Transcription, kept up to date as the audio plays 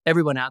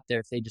everyone out there,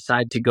 if they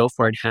decide to go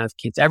for it and have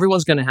kids,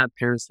 everyone's going to have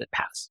parents that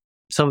pass.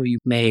 Some of you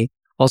may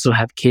also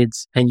have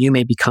kids and you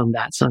may become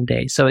that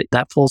someday. So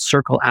that full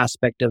circle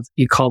aspect of,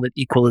 you called it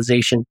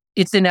equalization,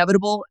 it's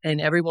inevitable and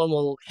everyone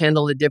will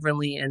handle it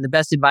differently. And the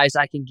best advice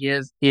I can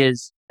give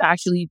is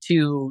actually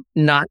to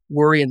not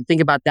worry and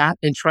think about that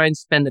and try and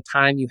spend the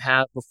time you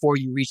have before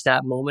you reach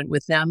that moment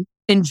with them.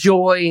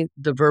 Enjoy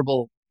the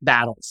verbal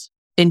battles.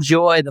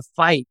 Enjoy the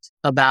fight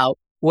about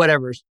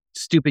whatever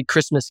stupid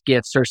Christmas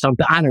gifts or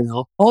something. I don't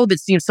know. All of it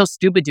seems so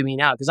stupid to me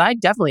now because I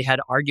definitely had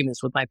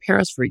arguments with my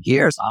parents for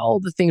years. All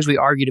the things we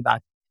argued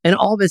about. And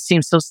all of it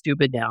seems so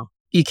stupid now.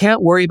 You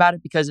can't worry about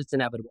it because it's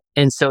inevitable.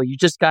 And so you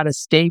just got to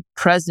stay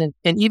present.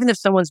 And even if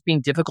someone's being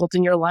difficult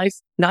in your life,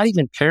 not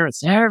even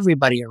parents,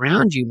 everybody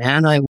around you,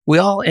 man, we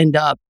all end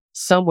up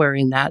somewhere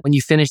in that. When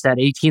you finish that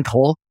 18th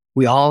hole,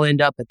 we all end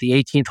up at the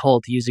 18th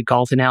hole. To use a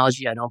golf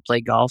analogy, I don't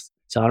play golf,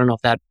 so I don't know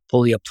if that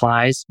fully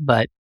applies.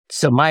 But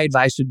so my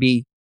advice would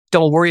be,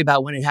 don't worry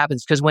about when it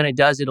happens, because when it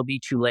does, it'll be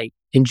too late.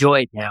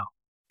 Enjoy it now.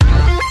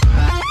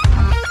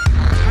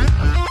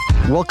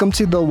 Welcome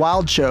to The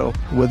Wild Show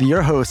with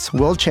your hosts,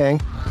 Will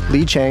Chang,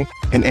 Lee Chang,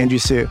 and Andrew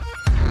Su.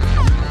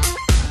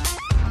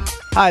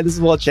 Hi, this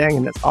is Will Chang,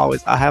 and as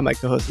always, I have my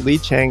co-hosts Lee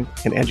Chang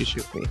and Andrew Su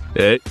with me.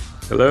 Hey,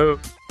 hello.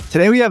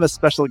 Today we have a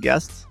special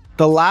guest.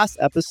 The last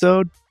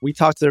episode, we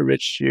talked to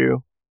Rich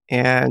Shu,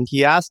 and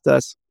he asked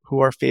us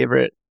who our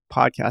favorite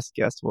podcast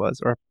guest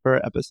was, or per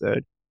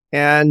episode.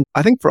 And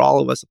I think for all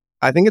of us,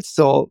 I think it's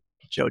still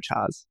Joe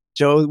Chaz.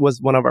 Joe was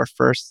one of our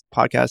first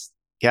podcast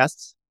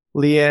guests.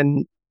 Lee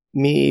and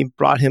me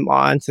brought him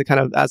on to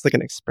kind of as like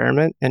an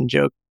experiment. And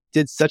Joe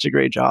did such a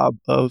great job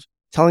of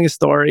telling his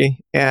story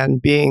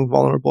and being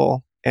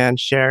vulnerable and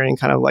sharing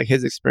kind of like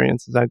his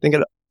experiences. I think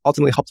it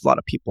ultimately helped a lot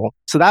of people.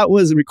 So that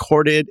was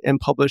recorded and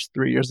published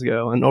 3 years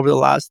ago. And over the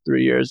last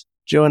 3 years,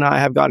 Joe and I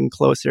have gotten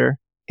closer.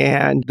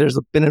 And there's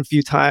been a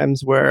few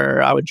times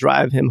where I would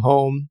drive him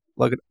home,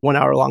 like a 1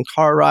 hour long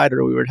car ride,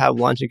 or we would have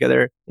lunch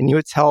together. And he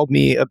would tell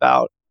me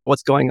about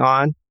what's going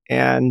on.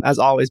 And as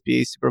always,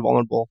 be super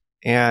vulnerable.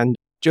 And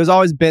Joe's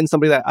always been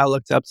somebody that I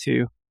looked up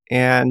to.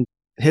 And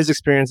his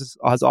experiences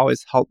has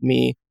always helped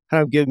me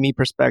kind of give me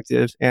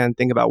perspective and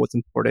think about what's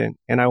important.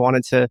 And I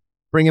wanted to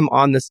bring him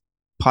on this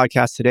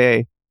podcast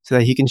today so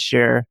that he can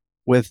share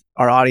with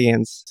our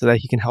audience, so that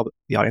he can help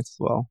the audience as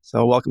well.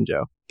 So welcome,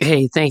 Joe.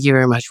 Hey, thank you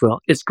very much, Will.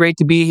 It's great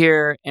to be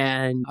here.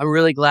 And I'm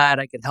really glad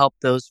I could help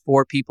those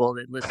 4 people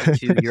that listen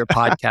to your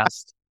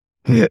podcast.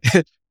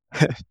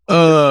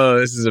 Oh,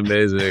 this is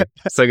amazing.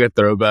 It's like a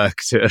throwback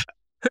to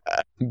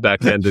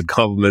backhanded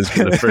compliments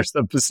for the first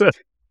episode.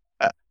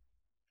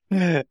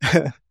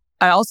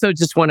 I also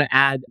just want to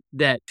add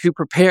that to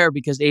prepare,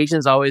 because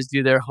Asians always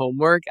do their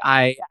homework,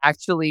 I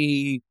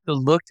actually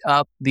looked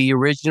up the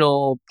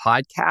original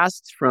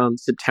podcast from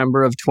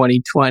September of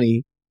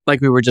 2020.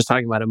 Like we were just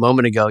talking about a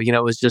moment ago,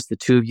 it was just the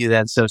 2 of you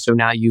then. So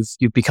now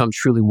you've become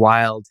truly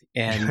wild,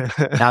 and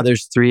now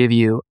there's 3 of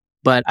you.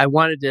 But I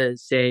wanted to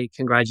say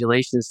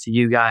congratulations to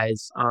you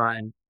guys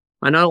on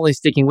not only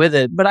sticking with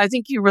it, but I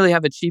think you really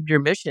have achieved your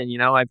mission.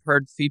 I've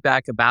heard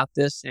feedback about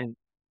this, and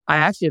I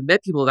actually have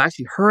met people who have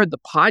actually heard the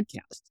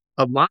podcast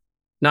of mine,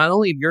 not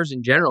only of yours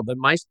in general, but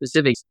my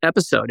specific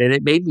episode. And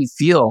it made me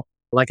feel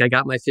like I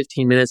got my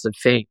 15 minutes of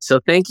fame. So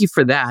thank you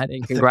for that.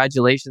 And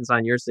congratulations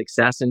on your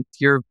success. And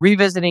if you're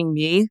revisiting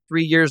me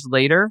 3 years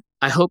later,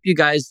 I hope you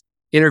guys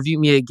interview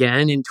me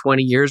again in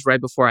 20 years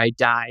right before I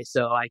die,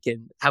 so I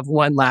can have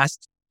one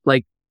last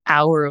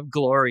hour of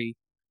glory.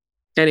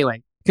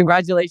 Anyway,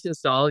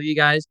 congratulations to all of you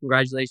guys.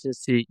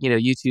 Congratulations to,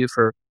 you two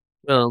for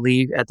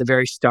Lee at the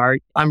very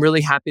start. I'm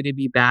really happy to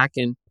be back.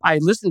 And I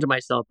listened to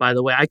myself, by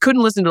the way. I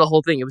couldn't listen to the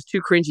whole thing. It was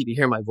too cringy to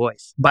hear my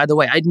voice. By the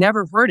way, I'd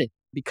never heard it.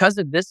 Because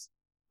of this,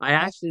 I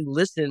actually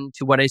listened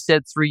to what I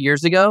said 3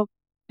 years ago.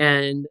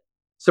 And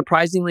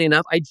surprisingly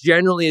enough, I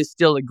generally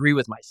still agree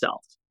with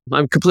myself.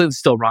 I'm completely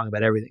still wrong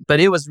about everything.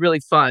 But it was really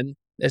fun,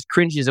 as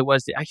cringy as it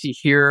was, to actually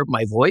hear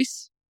my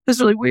voice. It was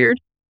really weird.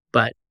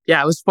 But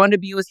yeah, it was fun to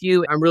be with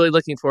you. I'm really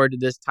looking forward to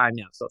this time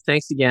now. So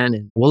thanks again.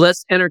 And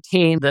let's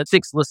entertain the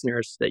 6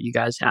 listeners that you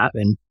guys have.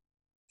 And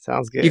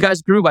sounds good. You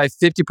guys grew by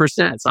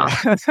 50%. It's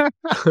awesome.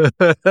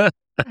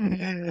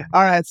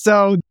 All right.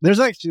 So there's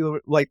actually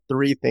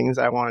 3 things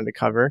I wanted to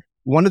cover.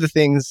 One of the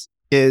things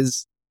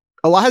is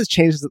a lot has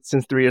changed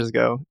since 3 years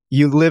ago.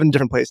 You live in a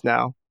different place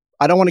now.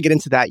 I don't want to get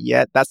into that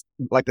yet. That's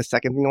the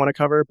second thing I want to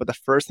cover. But the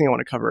first thing I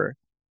want to cover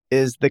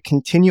is the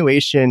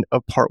continuation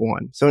of part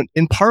 1. So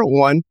in part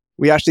 1,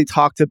 we actually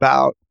talked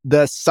about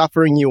the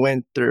suffering you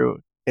went through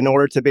in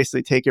order to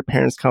basically take your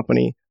parents'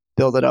 company,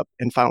 build it up,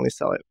 and finally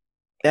sell it.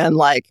 And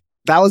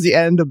that was the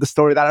end of the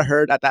story that I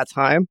heard at that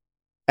time.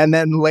 And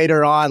then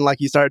later on,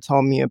 you started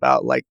telling me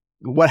about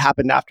what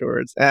happened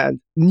afterwards.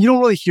 And you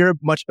don't really hear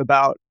much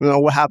about,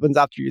 what happens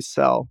after you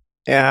sell.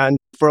 And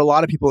for a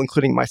lot of people,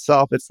 including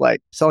myself, it's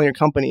selling your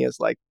company is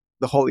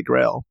the holy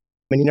grail.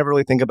 And you never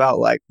really think about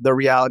the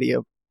reality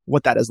of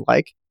what that is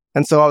like.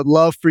 And so I would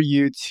love for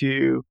you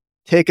to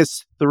take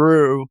us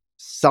through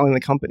selling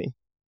the company.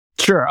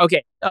 Sure.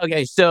 Okay.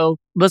 So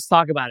let's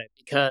talk about it,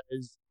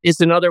 because It's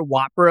another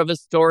whopper of a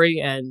story.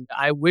 And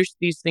I wish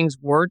these things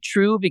were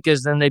true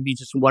because then they'd be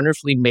just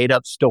wonderfully made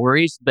up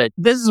stories. But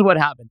this is what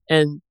happened.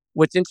 And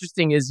what's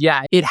interesting is,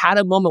 it had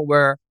a moment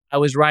where I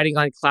was riding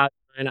on cloud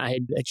nine. I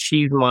had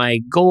achieved my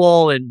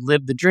goal and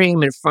lived the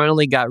dream and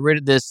finally got rid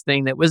of this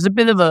thing that was a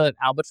bit of an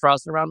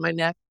albatross around my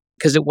neck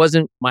because it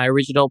wasn't my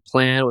original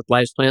plan with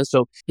life's plan.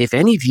 So if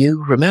any of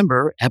you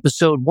remember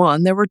episode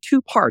 1, there were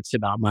 2 parts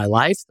about my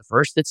life. The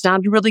first that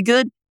sounded really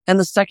good and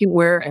the second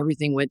where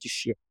everything went to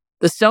shit.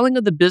 The selling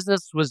of the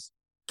business was,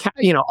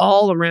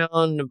 all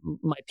around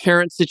my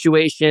parents'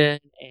 situation.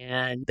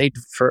 And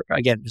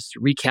again, just to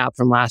recap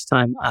from last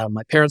time,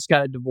 my parents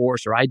got a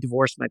divorce or I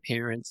divorced my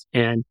parents.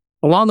 And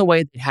along the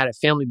way, they had a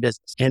family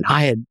business and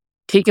I had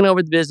taken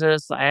over the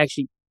business. I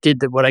actually did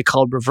what I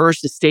called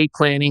reverse estate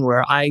planning,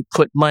 where I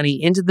put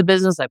money into the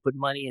business. I put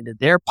money into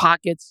their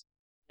pockets.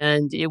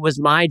 And it was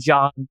my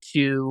job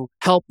to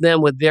help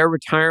them with their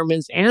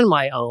retirements and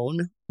my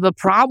own. The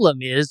problem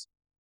is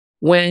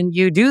when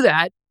you do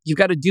that, you've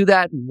got to do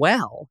that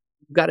well.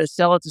 You've got to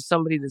sell it to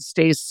somebody that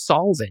stays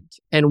solvent.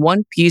 And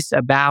one piece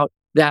about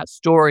that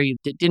story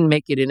that didn't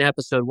make it in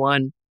episode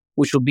 1,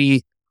 which will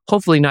be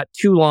hopefully not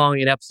too long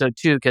in episode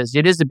 2, because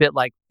it is a bit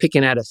like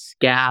picking at a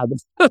scab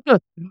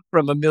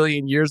from a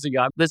million years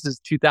ago. This is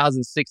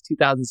 2006,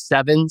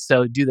 2007.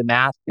 So do the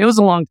math. It was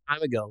a long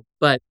time ago,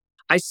 but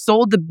I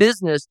sold the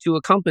business to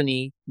a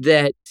company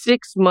that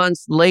 6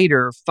 months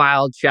later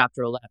filed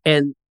Chapter 11.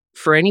 And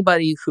for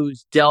anybody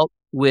who's dealt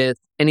with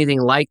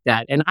anything like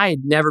that, and I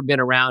had never been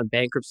around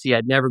bankruptcy,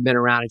 I'd never been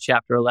around a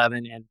Chapter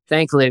 11, and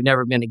thankfully I've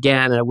never been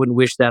again, and I wouldn't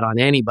wish that on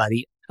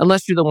anybody,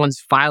 unless you're the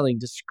ones filing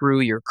to screw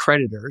your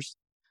creditors.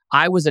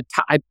 I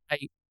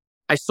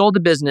sold the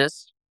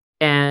business,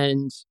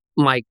 and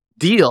my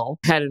deal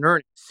had an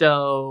earning.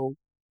 So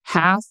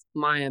half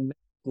my amount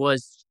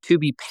was to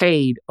be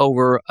paid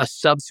over a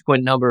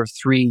subsequent number of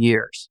 3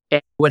 years.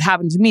 And what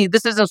happened to me,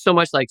 this isn't so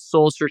much like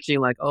soul searching,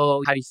 like,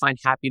 oh, how do you find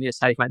happiness?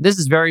 This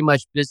is very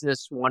much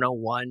business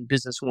 101,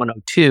 business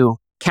 102.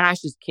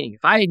 Cash is king.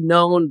 If I had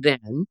known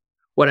then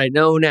what I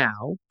know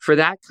now for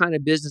that kind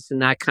of business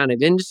and that kind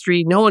of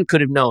industry, no one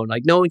could have known.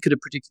 Like no one could have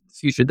predicted the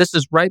future. This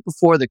is right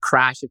before the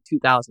crash of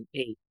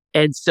 2008.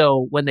 And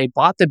so when they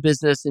bought the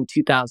business in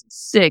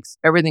 2006,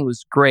 everything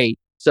was great.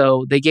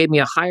 So they gave me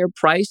a higher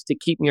price to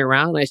keep me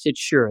around. And I said,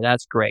 sure,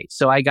 that's great.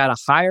 So I got a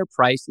higher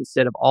price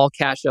instead of all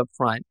cash up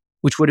front,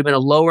 which would have been a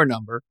lower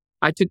number.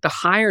 I took the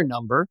higher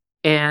number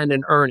and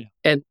an earnout.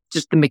 And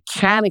just the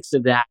mechanics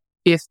of that,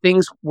 if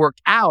things work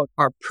out,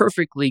 are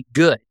perfectly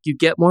good. You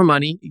get more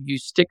money, you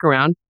stick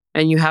around,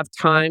 and you have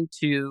time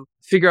to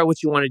figure out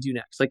what you want to do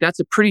next. Like that's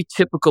a pretty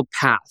typical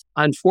path.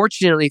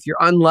 Unfortunately, if you're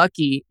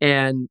unlucky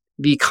and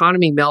the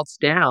economy melts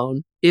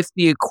down, if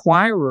the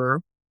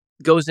acquirer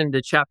goes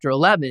into Chapter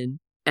 11,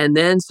 and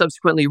then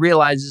subsequently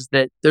realizes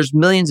that there's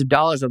millions of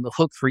dollars on the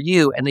hook for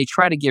you and they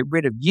try to get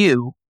rid of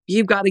you,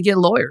 you've got to get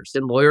lawyers,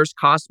 and lawyers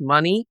cost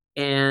money.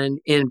 And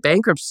in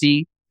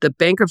bankruptcy, the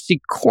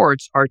bankruptcy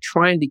courts are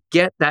trying to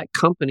get that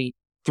company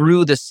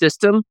through the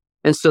system.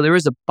 And so there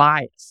is a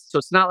bias. So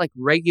it's not like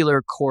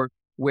regular court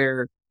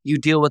where you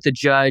deal with a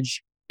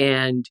judge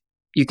and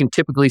you can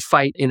typically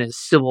fight in a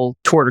civil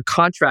tort or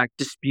contract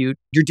dispute.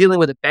 You're dealing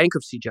with a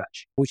bankruptcy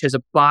judge, which has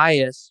a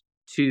bias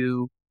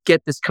to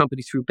get this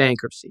company through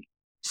bankruptcy.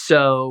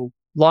 So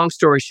long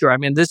story short,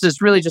 this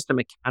is really just a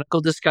mechanical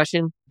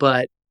discussion,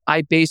 but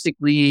I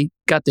basically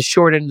got the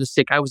short end of the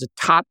stick. I was a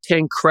top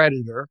 10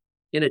 creditor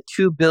in a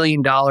 $2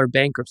 billion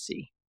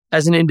bankruptcy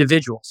as an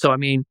individual. So,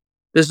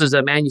 this was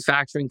a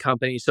manufacturing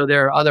company. So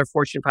there are other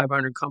Fortune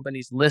 500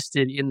 companies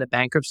listed in the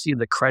bankruptcy of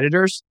the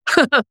creditors.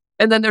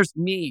 And then there's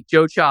me,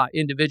 Joe Cha,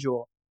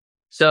 individual.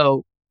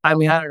 So, I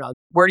don't know.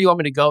 Where do you want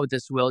me to go with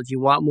this, Will? Do you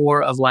want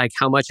more of like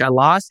how much I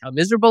lost, how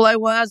miserable I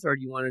was? Or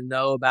do you want to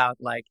know about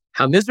like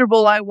how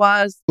miserable I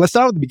was? Let's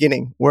start with the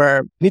beginning, where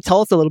can you tell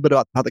us a little bit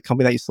about how the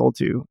company that you sold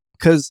to?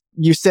 Because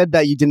you said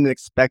that you didn't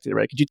expect it,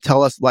 right? Could you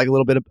tell us like a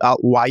little bit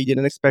about why you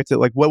didn't expect it?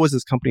 Like what was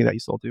this company that you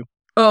sold to?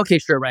 Oh, okay,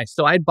 sure, right.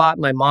 So I bought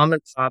my mom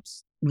and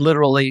pop's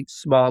literally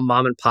small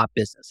mom and pop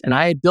business. And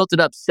I had built it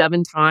up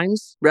 7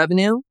 times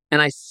revenue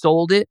and I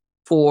sold it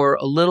for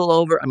a little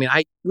over,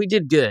 we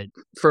did good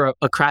for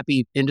a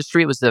crappy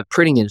industry. It was the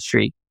printing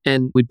industry.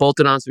 And we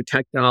bolted on some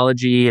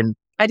technology and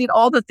I did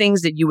all the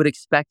things that you would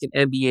expect an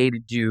MBA to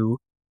do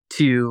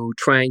to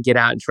try and get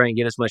out and try and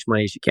get as much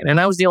money as you can. And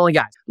I was the only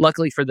guy.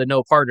 Luckily for the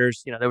no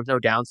partners, there was no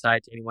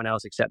downside to anyone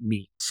else except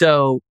me.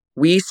 So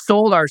we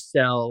sold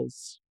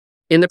ourselves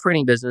in the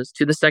printing business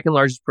to the second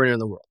largest printer in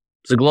the world.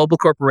 It's a global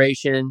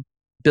corporation,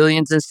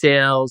 billions in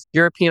sales,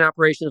 European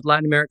operations,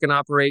 Latin American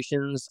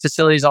operations,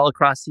 facilities all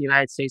across the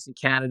United States and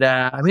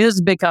Canada. It was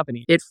a big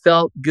company. It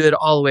felt good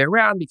all the way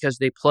around because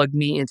they plugged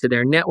me into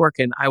their network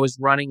and I was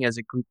running as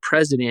a group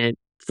president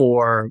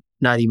for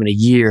not even a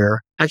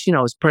year. Actually, no,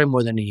 it was probably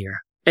more than a year.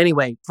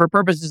 Anyway, for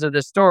purposes of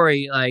this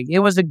story, it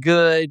was a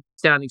good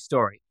sounding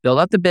story. Build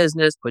up the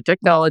business, put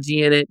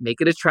technology in it,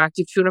 make it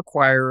attractive to an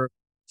acquirer,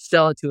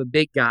 sell it to a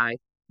big guy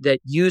that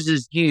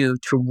uses you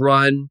to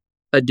run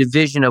a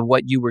division of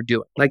what you were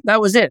doing. That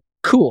was it.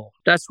 Cool.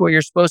 That's what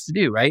you're supposed to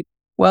do, right?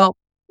 Well,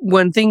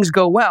 when things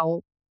go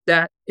well,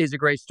 that is a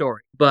great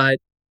story. But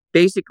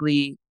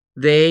basically,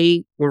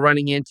 they were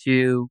running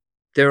into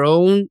their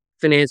own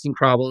financing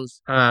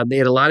problems. They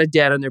had a lot of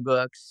debt on their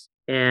books.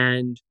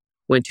 And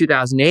when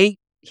 2008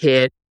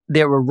 hit,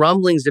 there were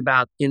rumblings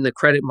about in the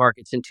credit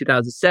markets in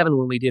 2007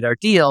 when we did our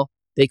deal,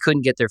 they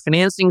couldn't get their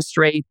financing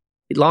straight.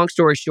 Long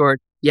story short,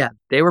 yeah,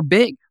 they were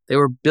big. They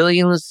were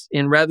billions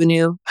in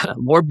revenue,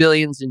 more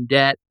billions in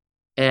debt.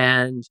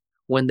 And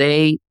when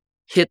they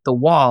hit the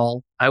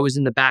wall, I was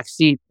in the back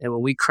seat. And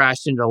when we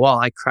crashed into the wall,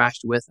 I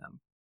crashed with them.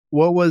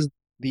 What was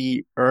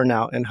the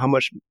earnout and how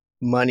much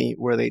money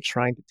were they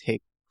trying to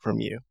take from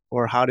you?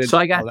 Or how did all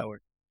that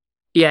work?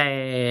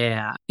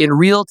 Yeah. In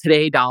real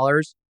today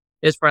dollars,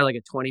 it's probably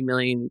like a 20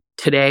 million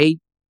today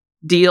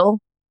deal.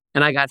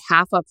 And I got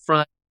half up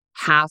front,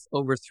 half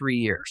over 3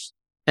 years.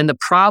 And the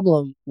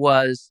problem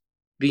was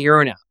the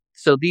earnout.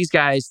 So these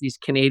guys, these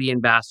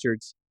Canadian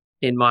bastards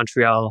in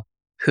Montreal,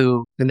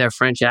 who in their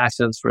French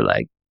accents were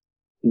like,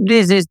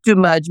 "This is too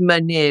much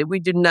money. We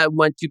do not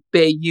want to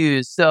pay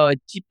you. So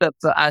it's cheaper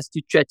for us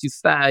to try to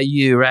fire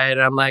you," right?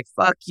 And I'm like,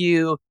 fuck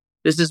you.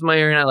 This is my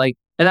earnout. Like,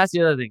 and that's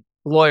the other thing.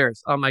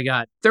 Lawyers. Oh my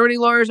God. 30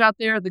 lawyers out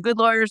there. The good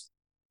lawyers,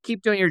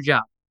 keep doing your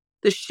job.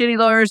 The shitty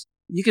lawyers,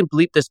 you can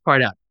bleep this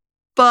part out.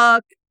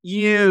 Fuck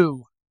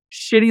you.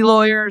 Shitty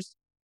lawyers,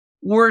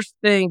 worst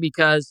thing,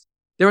 because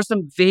there was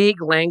some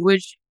vague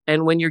language.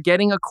 And when you're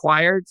getting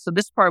acquired, so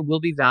this part will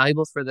be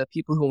valuable for the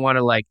people who want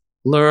to like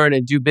learn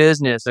and do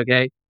business,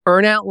 okay?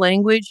 Earnout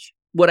language,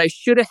 what I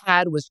should have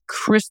had was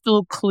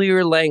crystal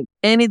clear language.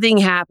 Anything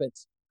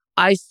happens.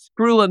 I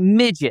screw a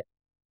midget.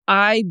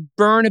 I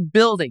burn a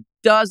building.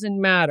 Doesn't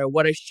matter.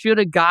 What I should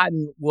have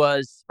gotten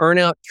was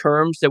earnout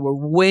terms that were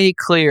way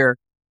clear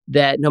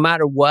that no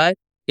matter what,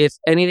 if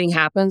anything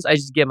happens, I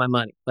just get my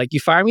money. Like, you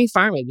fire me,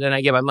 then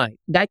I get my money.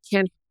 That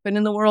can't happen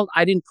in the world.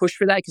 I didn't push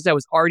for that because I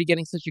was already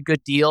getting such a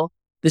good deal.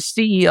 The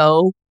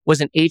CEO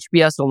was an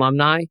HBS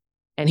alumni.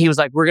 And he was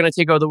like, "We're going to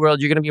take over the world.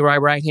 You're going to be my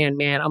right-hand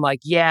man." I'm like,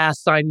 "Yeah,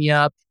 sign me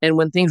up." And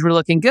when things were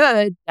looking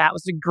good, that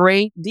was a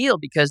great deal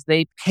because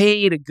they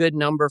paid a good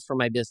number for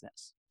my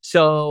business.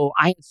 So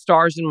I had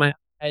stars in my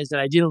eyes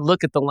and I didn't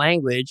look at the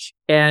language.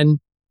 And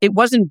it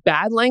wasn't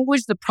bad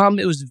language. The problem,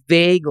 it was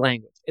vague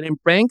language. And in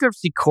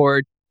bankruptcy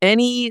court,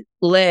 any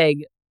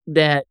leg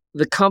that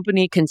the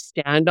company can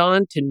stand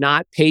on to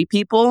not pay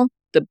people,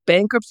 the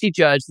bankruptcy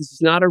judge, this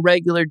is not a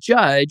regular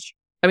judge.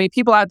 I mean,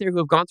 people out there who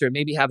have gone through it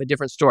maybe have a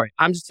different story.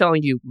 I'm just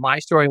telling you my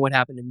story and what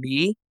happened to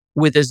me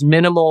with as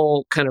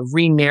minimal kind of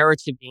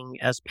re-narrativing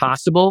as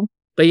possible.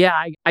 But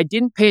yeah, I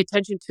didn't pay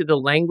attention to the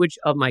language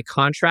of my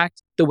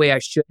contract the way I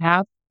should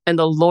have. And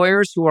the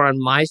lawyers who are on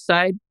my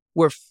side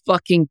were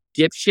fucking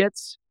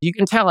dipshits. You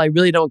can tell I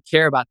really don't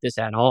care about this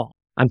at all.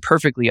 I'm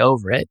perfectly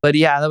over it. But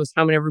yeah, that was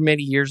however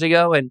many years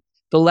ago. And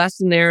the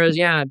lesson there is,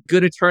 yeah,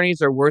 good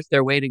attorneys are worth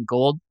their weight in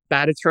gold.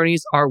 Bad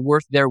attorneys are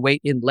worth their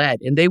weight in lead.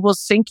 And they will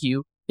sink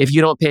you if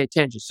you don't pay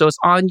attention. So it's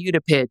on you to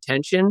pay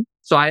attention.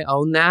 So I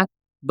own that.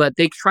 But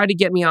they tried to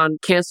get me on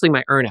canceling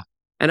my earnout.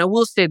 And I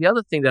will say the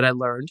other thing that I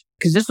learned,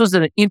 because this was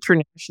an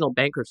international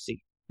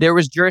bankruptcy. There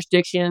was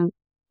jurisdiction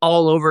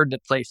all over the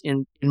place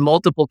in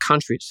multiple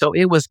countries. So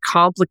it was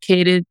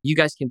complicated. You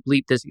guys can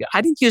bleep this.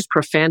 I didn't use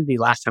profanity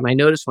last time. I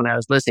noticed when I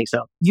was listening.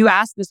 So you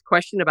asked this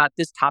question about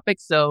this topic,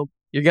 so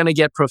you're going to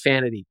get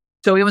profanity.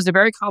 So it was a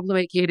very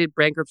complicated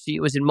bankruptcy.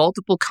 It was in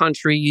multiple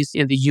countries.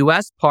 In the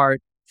US part,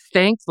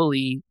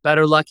 thankfully,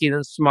 better lucky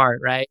than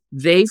smart, right?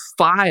 They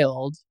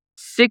filed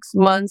 6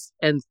 months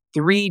and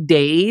 3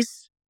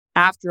 days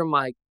after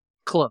my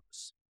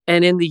close.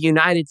 And in the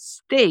United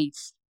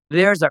States,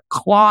 there's a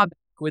clawback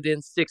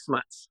within 6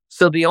 months.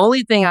 So the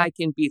only thing I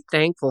can be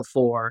thankful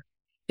for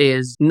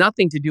is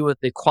nothing to do with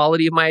the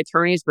quality of my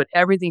attorneys, but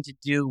everything to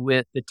do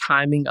with the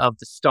timing of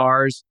the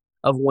stars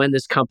of when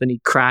this company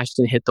crashed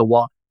and hit the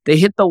wall. They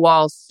hit the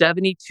wall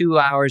 72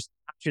 hours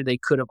after they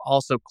could have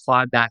also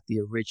clawed back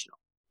the original.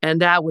 And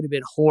that would have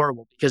been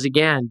horrible because,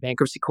 again,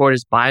 bankruptcy court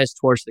is biased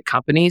towards the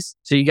companies.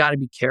 So you got to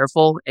be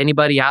careful.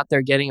 Anybody out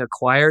there getting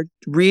acquired,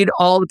 read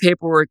all the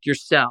paperwork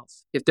yourself.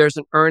 If there's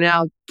an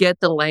earnout,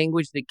 get the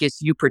language that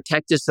gets you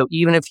protected. So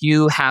even if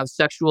you have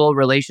sexual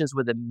relations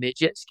with a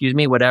midget,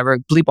 whatever,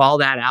 bleep all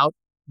that out,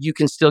 you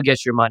can still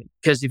get your money.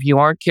 Because if you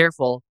aren't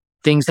careful,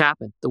 things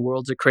happen. The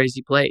world's a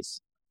crazy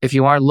place. If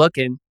you aren't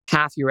looking,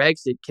 half your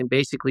exit can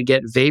basically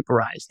get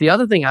vaporized. The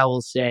other thing I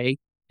will say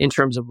in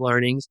terms of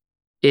learnings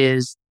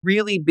is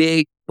really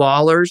big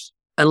ballers,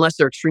 unless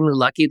they're extremely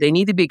lucky, they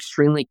need to be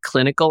extremely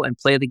clinical and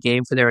play the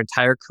game for their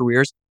entire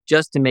careers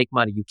just to make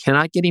money. You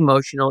cannot get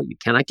emotional. You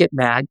cannot get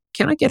mad. You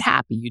cannot get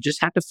happy. You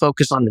just have to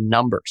focus on the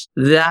numbers.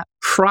 That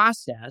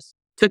process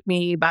took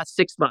me about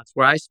 6 months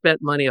where I spent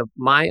money of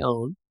my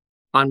own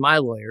on my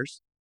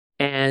lawyers,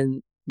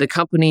 and the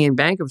company in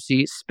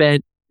bankruptcy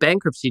spent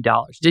bankruptcy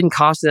dollars. It didn't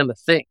cost them a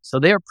thing.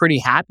 So they were pretty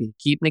happy to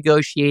keep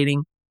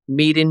negotiating,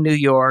 meet in New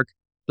York,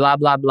 blah,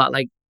 blah, blah.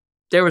 Like,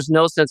 there was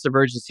no sense of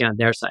urgency on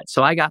their side.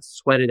 So I got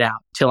sweated out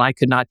till I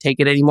could not take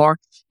it anymore.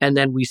 And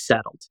then we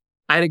settled.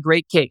 I had a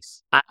great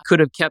case. I could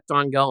have kept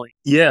on going.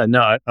 Yeah,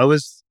 no, I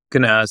was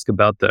going to ask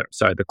about the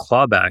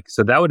clawback.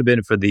 So that would have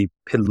been for the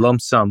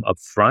lump sum up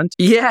front.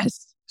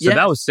 Yes. So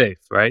that was safe,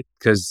 right?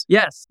 Because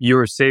yes, you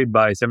were saved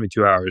by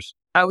 72 hours.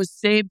 I was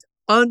saved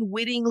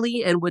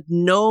unwittingly and with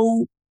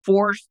no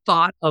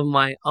forethought of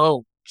my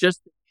own.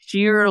 Just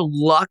sheer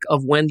luck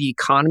of when the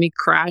economy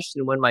crashed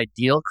and when my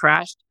deal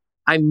crashed.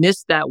 I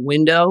missed that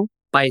window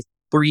by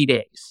 3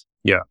 days.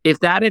 Yeah. If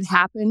that had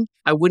happened,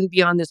 I wouldn't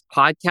be on this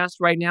podcast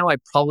right now. I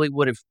probably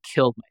would have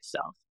killed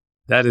myself.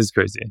 That is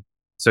crazy.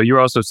 So you're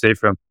also safe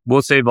from,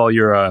 we'll save all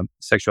your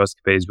sexual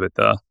escapades with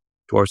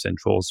dwarfs and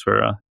trolls for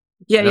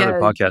another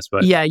podcast.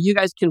 But yeah, you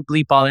guys can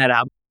bleep all that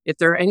out. If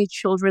there are any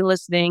children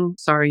listening,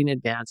 sorry in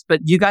advance,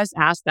 but you guys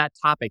asked that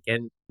topic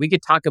and we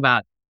could talk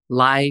about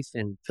life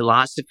and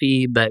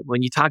philosophy. But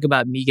when you talk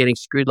about me getting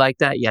screwed like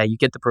that, yeah, you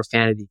get the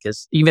profanity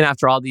because even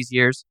after all these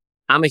years,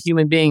 I'm a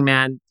human being,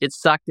 man. It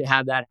sucked to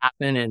have that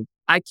happen. And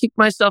I kicked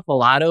myself a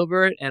lot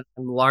over it and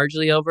I'm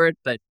largely over it,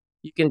 but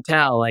you can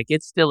tell like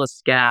it's still a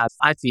scab.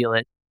 I feel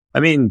it. I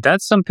mean,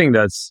 that's something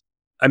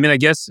I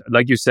guess,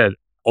 like you said,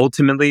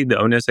 ultimately the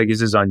onus, I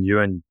guess, is on you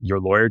and your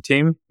lawyer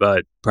team.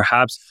 But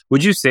perhaps,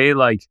 would you say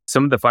like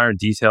some of the finer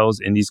details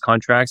in these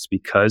contracts,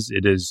 because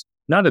it is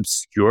not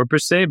obscure per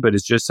se, but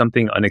it's just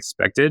something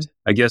unexpected?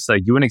 I guess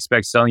like you wouldn't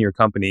expect selling your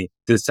company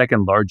to the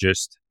second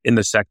largest in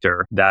the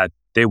sector that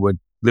they would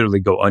literally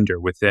go under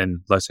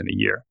within less than a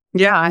year.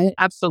 Yeah,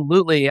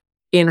 absolutely.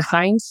 In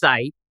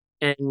hindsight,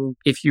 and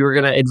if you were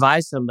going to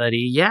advise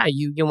somebody, yeah,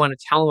 you want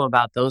to tell them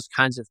about those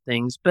kinds of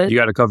things. But you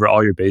got to cover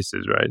all your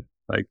bases, right?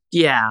 Like,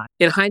 yeah,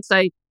 in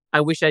hindsight, I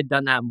wish I'd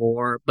done that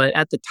more. But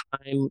at the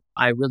time,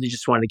 I really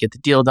just wanted to get the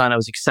deal done. I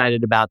was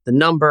excited about the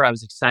number. I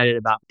was excited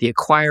about the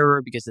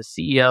acquirer because the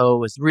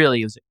CEO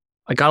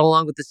I got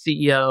along with the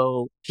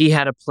CEO. He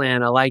had a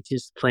plan. I liked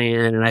his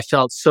plan. And I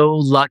felt so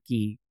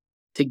lucky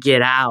to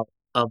get out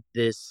of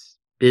this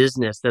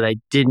business that I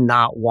did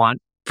not want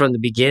from the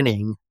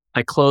beginning.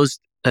 I closed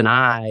an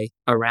eye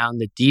around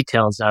the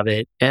details of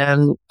it,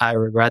 and I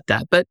regret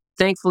that. But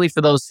thankfully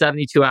for those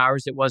 72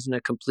 hours, it wasn't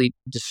a complete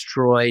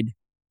destroyed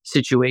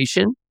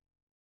situation.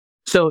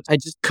 So I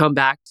just come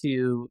back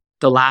to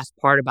the last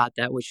part about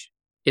that, which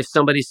if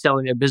somebody's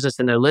selling their business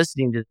and they're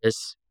listening to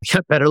this,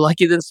 better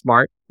lucky than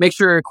smart. Make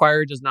sure your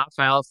acquirer does not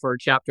file for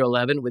Chapter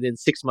 11 within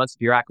 6 months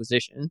of your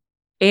acquisition.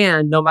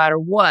 And no matter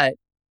what,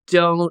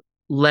 don't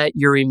let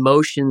your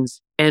emotions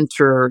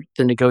enter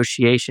the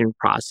negotiation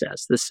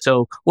process.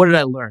 So what did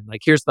I learn?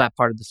 Like, here's that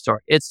part of the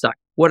story. It sucked.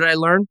 What did I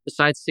learn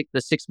besides the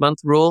 6-month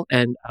rule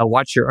and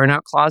watch your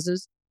earnout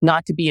clauses?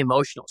 Not to be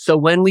emotional. So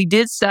when we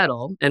did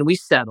settle, and we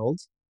settled,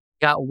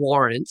 got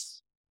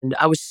warrants, and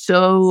I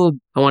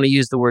want to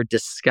use the word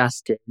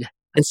disgusted.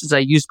 And since I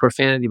used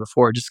profanity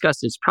before,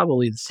 disgusted is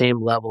probably the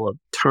same level of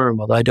term,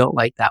 although I don't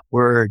like that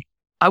word.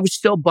 I was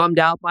still bummed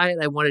out by it.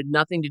 I wanted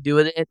nothing to do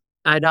with it.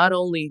 I not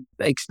only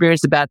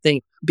experienced a bad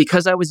thing,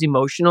 because I was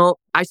emotional,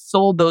 I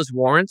sold those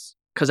warrants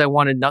because I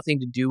wanted nothing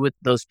to do with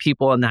those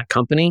people in that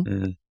company.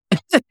 And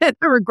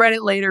I regret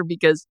it later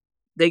because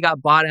they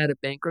got bought out of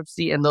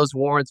bankruptcy and those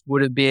warrants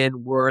would have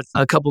been worth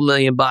a couple $1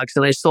 million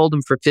and I sold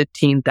them for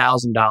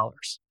 $15,000.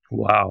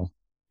 Wow.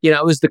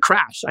 It was the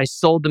crash. I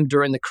sold them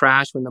during the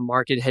crash when the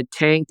market had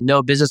tanked,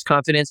 no business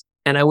confidence.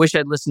 And I wish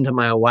I'd listened to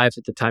my wife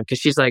at the time because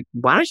she's like,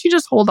 why don't you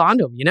just hold on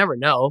to them? You never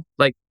know.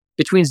 Like,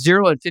 between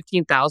 0 and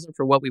 15,000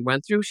 for what we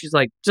went through, she's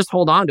like, just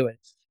hold on to it.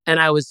 And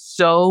I was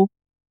so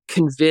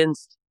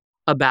convinced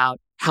about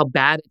how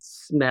bad it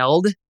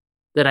smelled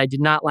that I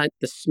did not like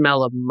the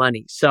smell of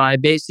money. So I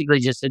basically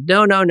just said,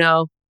 no.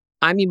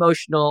 I'm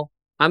emotional.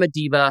 I'm a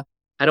diva.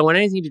 I don't want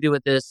anything to do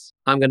with this.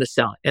 I'm going to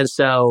sell it. And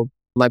so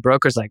my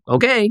broker's like,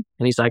 okay.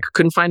 And he's like, I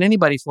couldn't find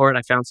anybody for it.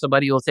 I found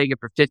somebody who will take it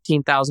for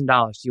 $15,000.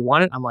 Do you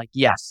want it? I'm like,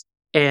 yes.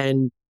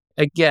 And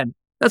again,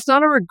 that's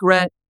not a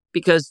regret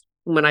because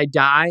when I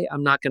die,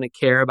 I'm not going to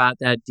care about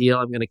that deal.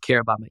 I'm going to care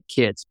about my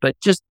kids. But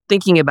just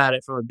thinking about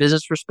it from a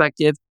business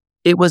perspective,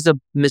 it was a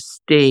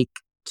mistake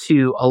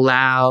to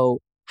allow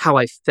how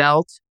I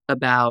felt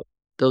about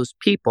those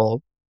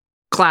people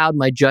cloud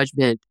my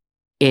judgment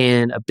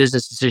in a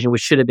business decision,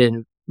 which should have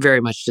been very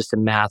much just a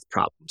math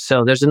problem.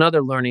 So there's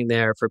another learning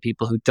there for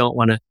people who don't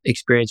want to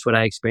experience what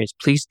I experienced.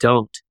 Please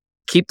don't.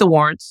 Keep the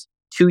warrants.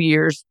 2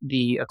 years,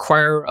 the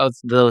acquirer of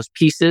those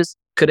pieces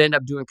could end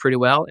up doing pretty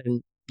well.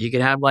 And you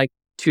could have like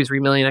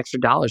 $2-3 million extra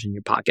dollars in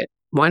your pocket.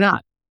 Why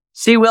not?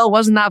 See, Will,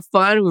 wasn't that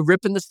fun? We're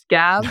ripping the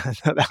scab.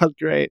 That was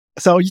great.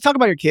 So you talk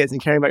about your kids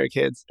and caring about your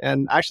kids,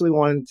 and I actually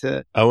wanted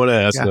to... I want to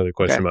ask another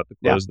question about the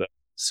close though.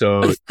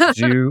 So did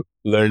you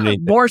learn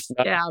anything? More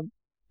scab.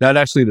 Not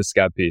actually the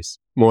scab piece,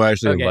 more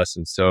actually the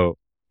lesson. So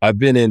I've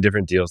been in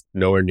different deals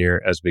nowhere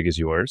near as big as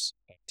yours.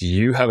 Do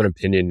you have an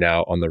opinion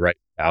now on the right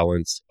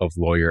balance of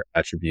lawyer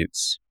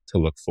attributes to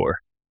look for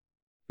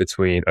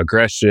between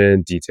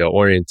aggression,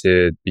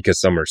 detail-oriented, because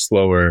some are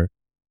slower,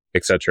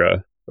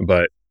 etc.?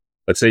 But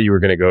let's say you were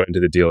going to go into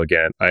the deal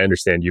again. I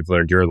understand you've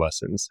learned your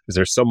lessons. Is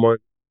there some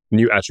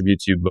new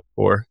attributes you'd look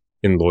for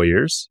in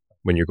lawyers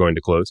when you're going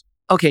to close?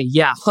 Okay,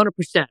 yeah,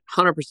 100%.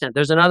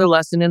 There's another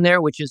lesson in there,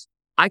 which is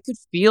I could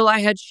feel I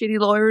had shitty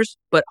lawyers,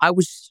 but I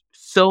was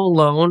so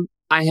alone.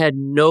 I had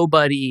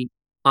nobody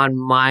on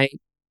my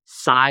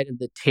side of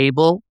the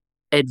table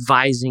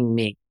advising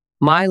me.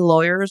 My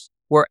lawyers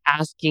were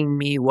asking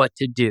me what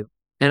to do.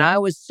 And I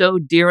was so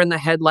deer in the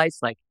headlights,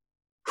 like,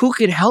 who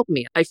could help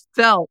me? I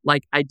felt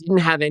like I didn't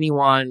have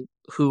anyone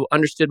who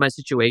understood my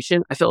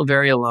situation. I felt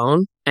very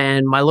alone.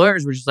 And my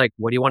lawyers were just like,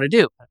 what do you want to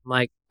do? I'm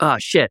like, oh,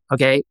 shit.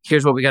 Okay,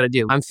 here's what we got to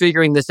do. I'm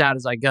figuring this out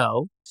as I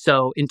go.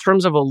 So in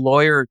terms of a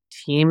lawyer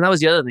team, that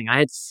was the other thing. I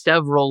had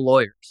several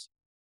lawyers.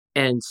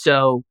 And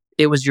so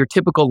it was your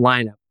typical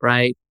lineup,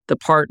 right? The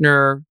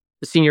partner,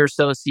 the senior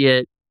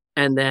associate,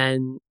 and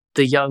then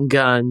the young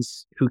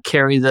guns who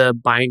carry the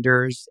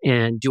binders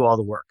and do all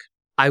the work.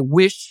 I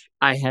wish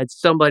I had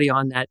somebody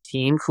on that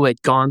team who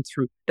had gone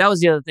through. That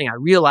was the other thing. I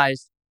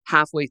realized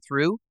halfway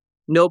through,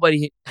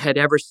 nobody had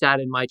ever sat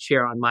in my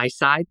chair on my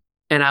side,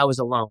 and I was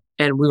alone.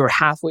 And we were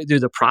halfway through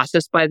the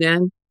process by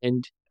then,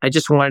 and I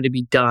just wanted to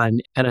be done.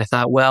 And I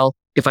thought, well,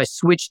 if I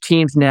switch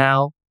teams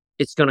now,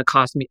 it's going to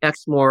cost me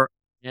X more,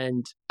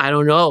 and I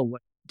don't know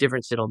what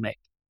difference it'll make.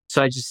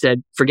 So I just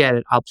said, forget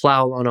it. I'll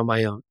plow alone on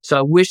my own. So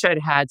I wish I'd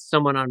had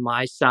someone on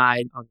my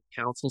side, on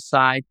the counsel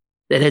side,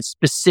 that had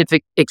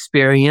specific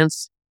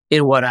experience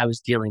in what I was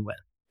dealing with.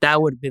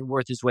 That would have been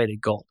worth his weight in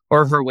gold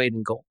or her weight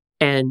in gold.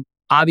 And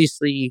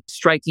obviously,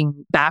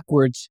 striking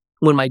backwards,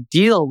 when my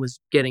deal was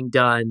getting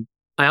done,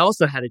 I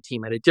also had a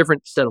team. I had a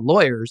different set of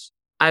lawyers.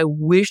 I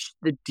wish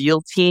the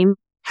deal team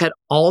had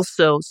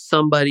also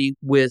somebody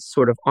with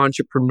sort of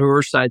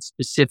entrepreneur side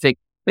specific.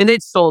 I mean,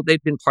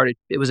 they'd been part of,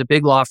 it was a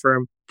big law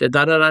firm,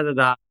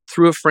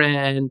 through a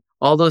friend,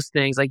 all those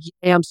things. Like,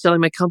 hey, I'm selling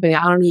my company.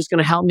 I don't know who's going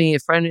to help me. A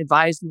friend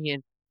advised me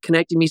and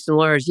connected me some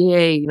lawyers.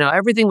 Yay.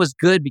 Everything was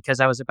good because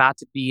I was about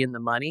to be in the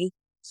money.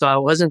 So I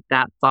wasn't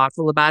that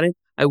thoughtful about it.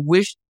 I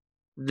wish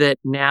that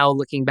now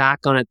looking back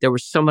on it, there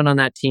was someone on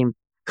that team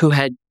who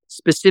had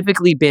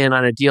specifically been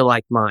on a deal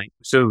like mine.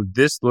 So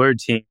this lawyer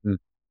team,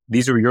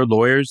 these were your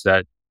lawyers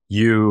that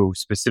you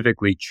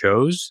specifically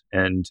chose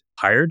and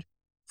hired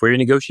for your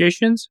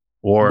negotiations?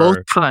 Or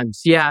both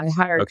times. Yeah, I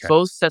hired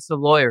both sets of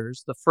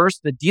lawyers.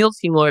 The deal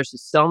team lawyers to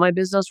sell my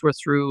business were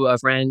through a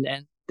friend,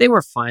 and they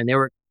were fine.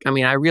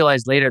 I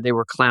realized later they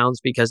were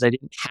clowns because I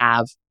didn't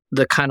have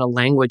the kind of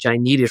language I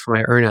needed for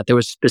my earnout. There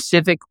was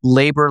specific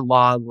labor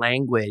law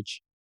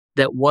language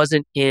that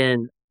wasn't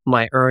in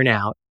my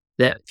earnout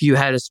that if you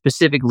had a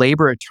specific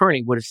labor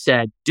attorney would have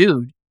said,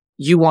 dude,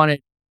 you want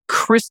it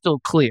crystal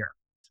clear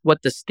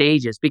what the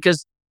stage is.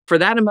 Because for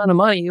that amount of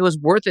money, it was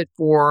worth it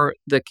for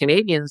the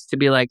Canadians to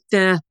be like,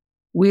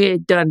 we're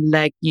done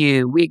like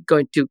you. We're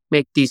going to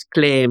make these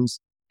claims.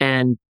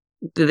 And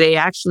they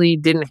actually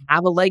didn't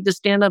have a leg to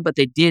stand on, but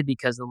they did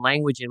because the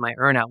language in my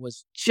earnout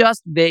was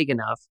just vague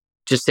enough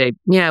to say,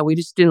 yeah, we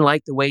just didn't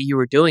like the way you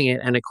were doing it.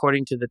 And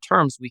according to the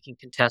terms, we can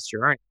contest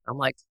your earnings. I'm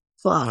like,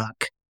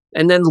 fuck.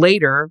 And then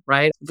later,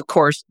 right? Of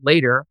course,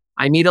 later,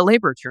 I meet a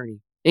labor attorney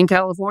in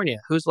California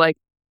who's like,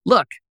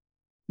 look,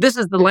 this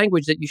is the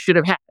language that you should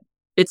have had.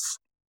 It's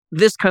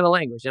this kind of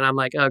language. And I'm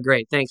like, oh,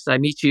 great. Thanks. I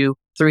meet you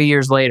 3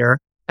 years later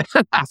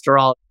after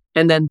all.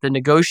 And then the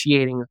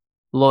negotiating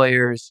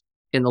lawyers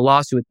in the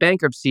lawsuit with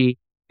bankruptcy,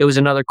 it was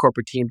another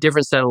corporate team,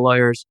 different set of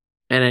lawyers.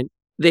 And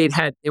they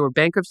were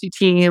bankruptcy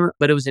team,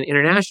 but it was an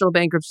international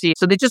bankruptcy.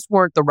 So they just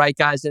weren't the right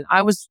guys. And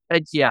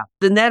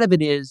the net of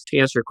it is, to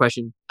answer your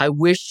question, I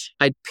wish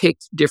I'd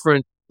picked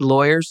different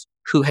lawyers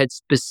who had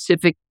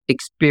specific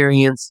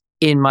experience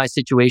in my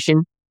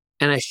situation.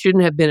 And I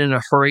shouldn't have been in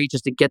a hurry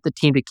just to get the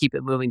team to keep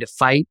it moving to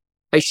fight.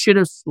 I should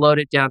have slowed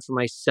it down for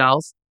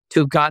myself to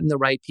have gotten the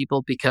right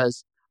people,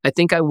 because I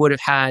think I would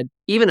have had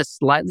even a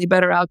slightly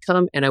better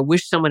outcome. And I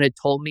wish someone had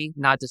told me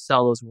not to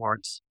sell those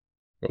warrants.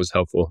 That was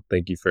helpful.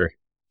 Thank you for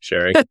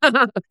sharing.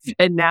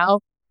 And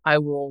now I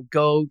will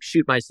go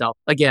shoot myself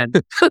again.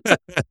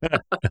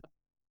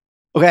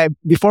 Okay,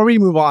 before we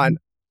move on,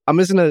 I'm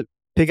just going to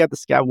pick at the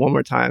scab one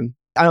more time.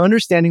 I'm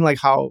understanding like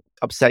how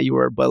upset you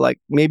were, but like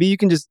maybe you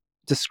can just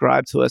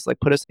describe to us, like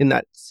put us in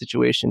that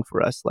situation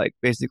for us. Like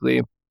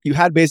basically, you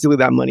had basically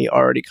that money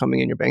already coming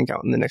in your bank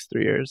account in the next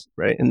 3 years,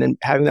 right? And then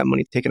having that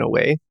money taken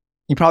away.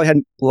 You probably had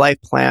life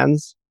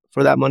plans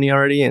for that money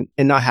already and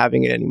not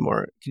having it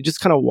anymore. Could you just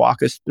kind of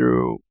walk us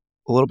through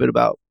a little bit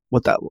about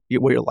what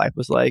your life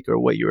was like or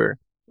what you were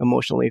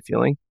emotionally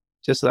feeling,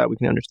 just so that we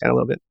can understand a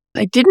little bit?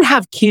 I didn't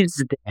have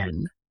kids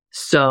then,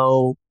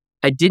 so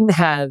I didn't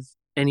have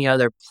any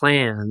other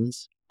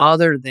plans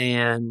other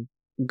than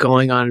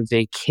going on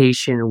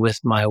vacation with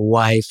my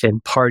wife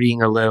and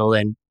partying a little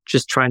and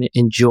just trying to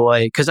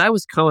enjoy, because I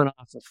was coming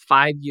off a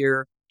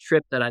 5-year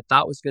trip that I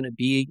thought was going to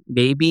be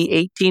maybe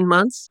 18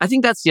 months. I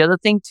think that's the other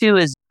thing too,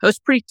 is I was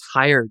pretty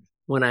tired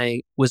when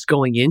I was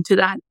going into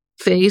that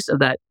phase of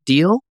that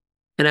deal.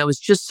 And I was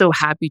just so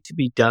happy to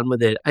be done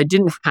with it. I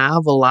didn't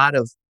have a lot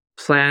of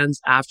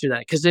plans after that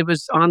because it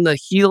was on the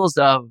heels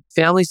of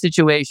family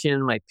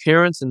situation, my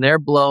parents and their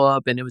blow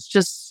up. And it was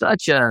just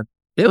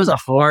it was a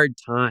hard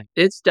time.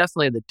 It's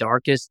definitely the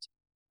darkest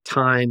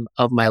time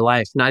of my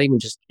life, not even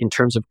just in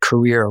terms of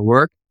career or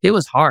work. It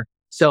was hard.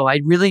 So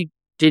I really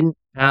didn't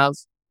have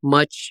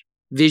much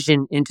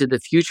vision into the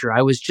future.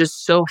 I was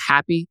just so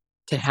happy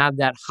to have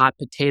that hot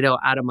potato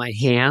out of my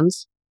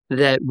hands.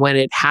 That when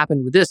it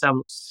happened with this,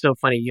 I'm so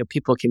funny.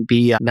 People can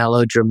be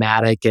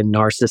melodramatic and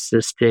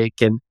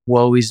narcissistic and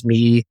woe is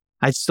me.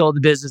 I sold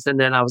the business and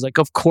then I was like,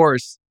 of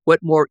course, what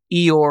more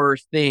Eeyore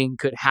thing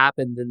could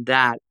happen than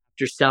that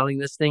after selling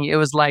this thing? It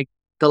was like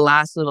the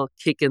last little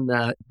kick in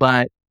the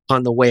butt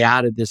on the way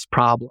out of this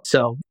problem.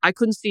 So I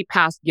couldn't see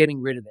past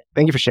getting rid of it.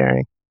 Thank you for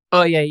sharing.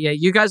 Oh, yeah.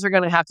 You guys are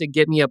going to have to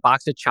get me a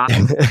box of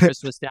chocolates for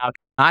Christmas now.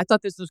 I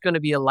thought this was going to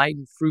be a light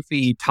and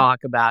froofy talk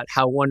about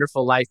how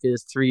wonderful life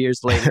is 3 years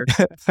later.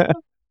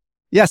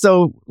 Yeah,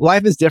 so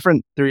life is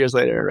different 3 years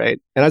later, right?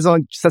 And I just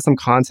want to set some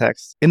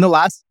context. In the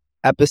last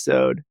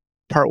episode,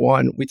 part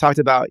 1, we talked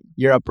about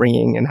your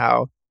upbringing and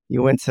how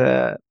you went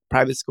to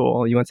private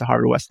school. You went to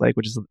Harvard-Westlake,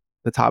 which is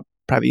the top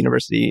private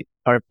university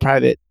or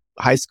private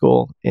high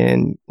school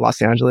in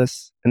Los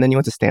Angeles. And then you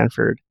went to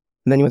Stanford.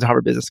 And then you went to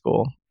Harvard Business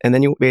School. And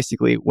then you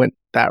basically went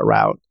that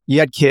route. You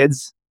had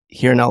kids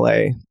here in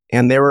LA,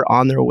 and they were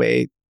on their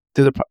way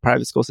through the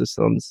private school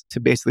systems to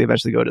basically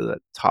eventually go to the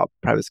top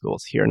private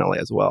schools here in LA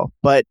as well.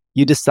 But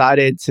you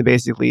decided to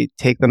basically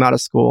take them out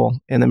of school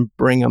and then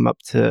bring them up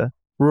to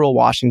rural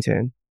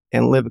Washington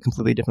and live a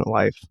completely different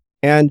life.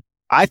 And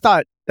I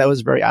thought that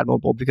was very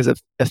admirable because it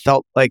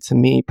felt like to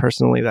me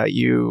personally that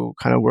you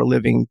kind of were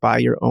living by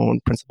your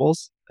own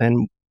principles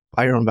and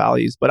by your own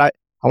values. But I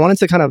wanted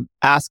to kind of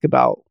ask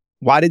about,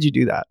 why did you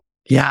do that?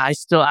 Yeah, I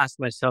still ask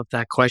myself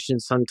that question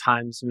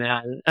sometimes,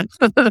 man.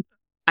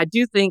 I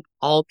do think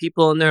all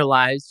people in their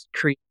lives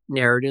create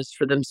narratives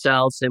for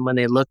themselves. And when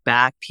they look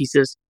back,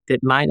 pieces that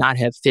might not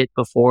have fit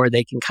before,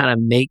 they can kind of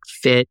make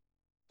fit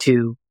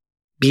to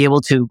be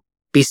able to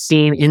be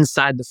seen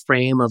inside the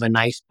frame of a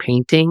nice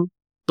painting.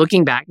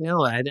 Looking back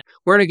now,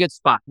 we're in a good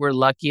spot. We're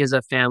lucky as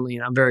a family,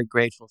 and I'm very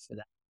grateful for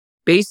that.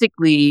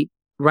 Basically,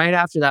 right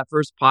after that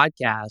first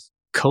podcast,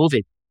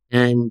 COVID,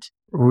 and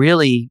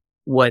really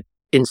what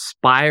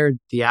inspired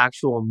the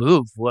actual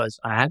move was,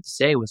 I have to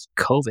say, was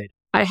COVID.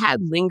 I had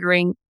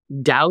lingering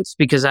doubts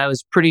because I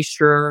was pretty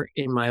sure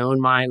in my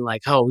own mind,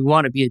 like, oh, we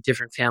want to be a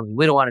different family.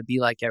 We don't want to be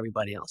like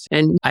everybody else.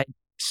 And I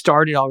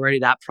started already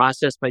that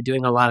process by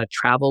doing a lot of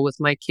travel with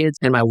my kids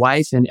and my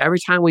wife. And every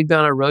time we'd been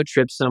on a road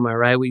trip somewhere,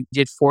 right, we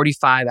did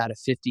 45 out of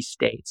 50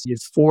 states. We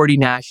did 40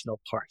 national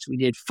parks. We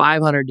did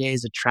 500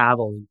 days of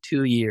travel in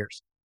 2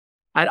 years.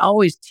 I'd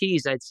always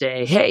tease. I'd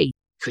say, hey,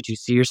 could you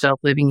see yourself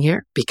living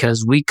here?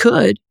 Because we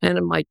could. And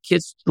my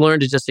kids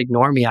learned to just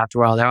ignore me after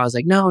a while there. I was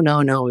like, no,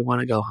 we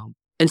want to go home.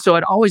 And so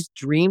I'd always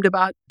dreamed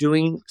about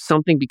doing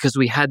something because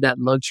we had that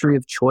luxury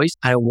of choice.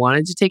 I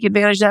wanted to take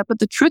advantage of that. But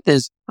the truth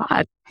is,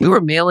 God, we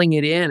were mailing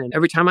it in. And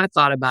every time I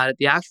thought about it,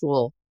 the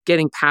actual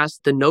getting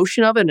past the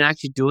notion of it and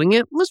actually doing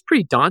it was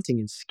pretty daunting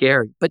and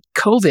scary. But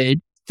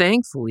COVID,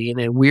 thankfully, in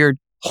a weird,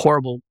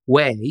 horrible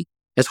way,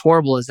 as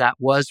horrible as that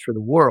was for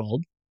the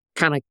world,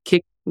 kind of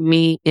kicked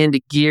me into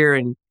gear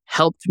and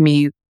helped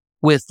me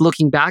with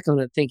looking back on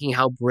it, thinking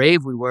how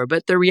brave we were.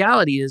 But the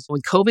reality is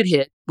when COVID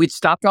hit, we'd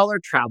stopped all our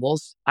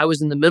travels. I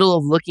was in the middle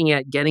of looking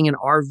at getting an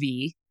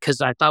RV because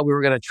I thought we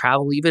were going to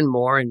travel even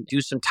more and do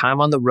some time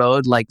on the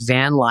road, like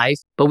van life.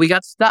 But we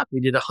got stuck.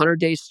 We did 100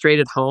 days straight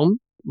at home.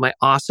 My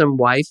awesome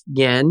wife,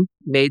 Yen,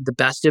 made the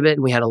best of it.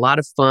 And we had a lot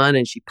of fun.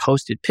 And she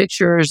posted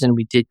pictures and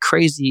we did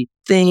crazy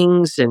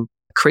things and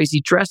crazy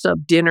dress up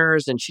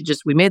dinners. And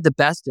we made the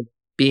best of it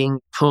being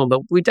home.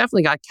 But we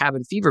definitely got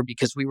cabin fever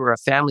because we were a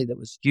family that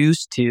was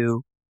used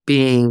to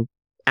being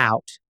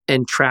out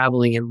and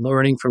traveling and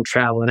learning from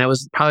travel. And I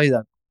was probably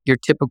your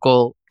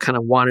typical kind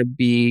of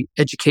wannabe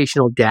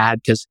educational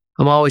dad because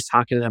I'm always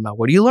talking to them about,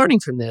 what are you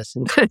learning from this?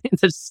 And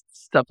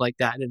stuff like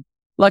that. And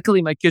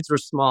luckily my kids were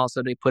small,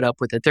 so they put up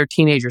with it. They're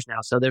teenagers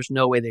now, so there's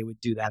no way they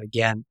would do that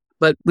again.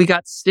 But we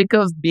got sick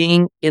of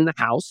being in the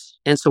house.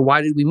 And so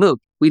why did we move?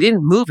 We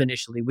didn't move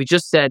initially. We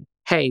just said,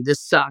 hey,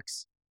 this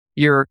sucks.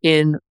 You're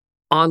in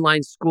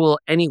online school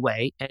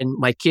anyway. And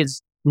my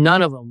kids,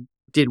 none of them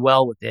did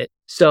well with it.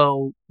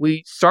 So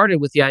we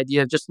started with the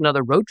idea of just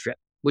another road trip,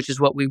 which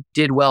is what we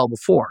did well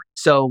before.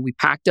 So we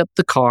packed up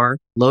the car,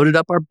 loaded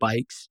up our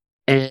bikes,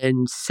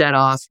 and set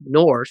off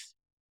north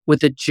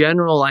with a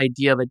general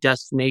idea of a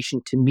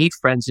destination to meet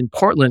friends in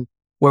Portland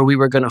where we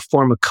were going to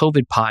form a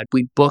COVID pod.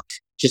 We booked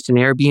just an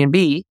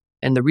Airbnb.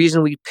 And the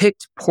reason we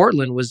picked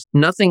Portland was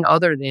nothing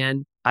other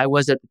than I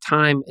was at the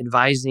time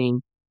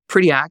advising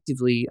pretty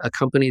actively a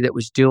company that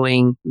was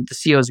doing, the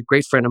CEO is a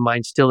great friend of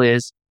mine, still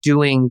is,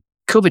 doing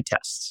COVID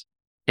tests.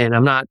 And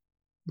I'm not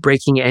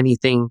breaking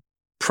anything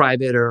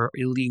private or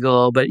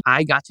illegal, but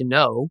I got to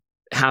know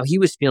how he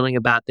was feeling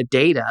about the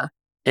data.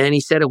 And he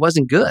said it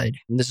wasn't good.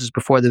 And this is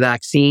before the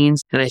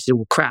vaccines. And I said,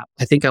 well, crap,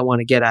 I think I want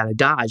to get out of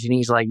Dodge. And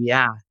he's like,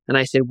 yeah. And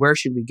I said, where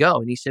should we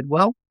go? And he said,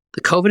 well,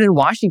 the COVID in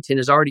Washington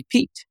has already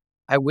peaked.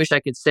 I wish I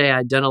could say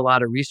I'd done a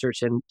lot of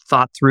research and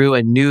thought through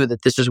and knew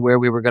that this is where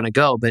we were going to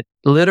go. But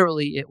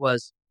literally it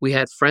was, we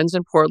had friends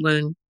in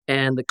Portland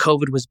and the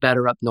COVID was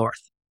better up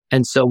north.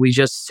 And so we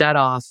just set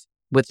off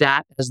with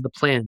that as the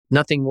plan,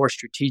 nothing more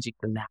strategic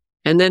than that.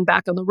 And then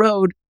back on the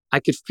road,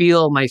 I could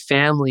feel my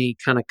family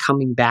kind of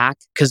coming back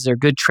because they're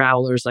good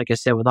travelers. Like I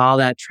said, with all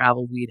that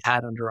travel we'd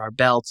had under our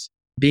belts,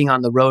 being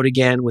on the road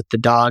again with the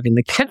dog and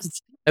the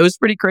kids. It was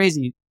pretty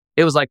crazy.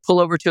 It was like pull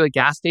over to a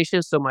gas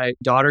station so my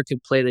daughter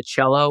could play the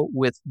cello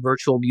with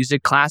virtual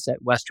music class at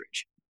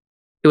Westridge.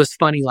 It was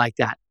funny like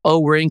that. Oh,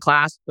 we're in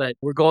class, but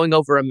we're going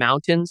over a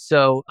mountain,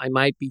 so I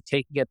might be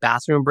taking a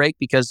bathroom break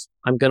because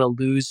I'm going to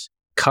lose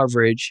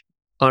coverage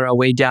on our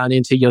way down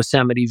into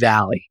Yosemite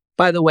Valley.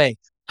 By the way,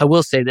 I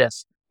will say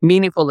this,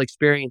 meaningful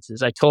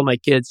experiences. I told my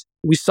kids,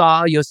 we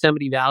saw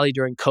Yosemite Valley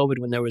during COVID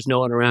when there was no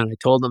one around. I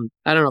told them,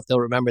 I don't know if they'll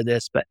remember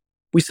this, but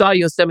we saw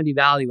Yosemite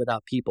Valley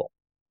without people.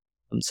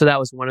 So that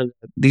was one of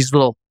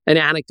an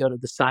anecdote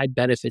of the side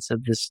benefits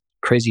of this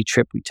crazy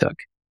trip we took.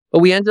 But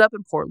we ended up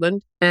in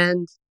Portland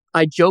and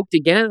I joked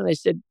again and I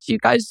said, do you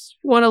guys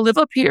want to live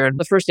up here? And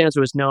the first answer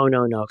was no,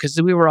 because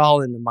we were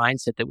all in the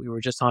mindset that we were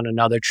just on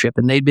another trip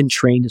and they'd been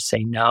trained to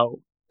say no.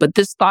 But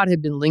this thought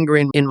had been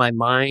lingering in my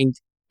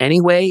mind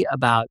anyway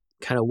about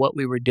kind of what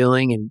we were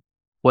doing and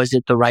was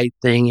it the right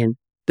thing? And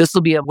this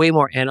will be a way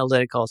more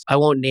analytical. I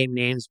won't name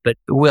names, but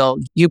Will,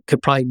 you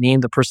could probably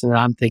name the person that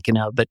I'm thinking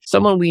of, but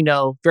someone we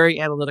know, very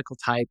analytical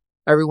type.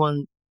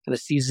 Everyone kind of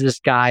sees this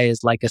guy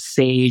as like a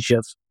sage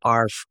of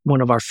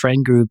one of our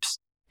friend groups.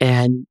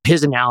 And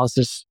his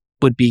analysis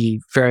would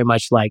be very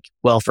much like,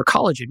 well, for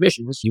college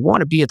admissions, you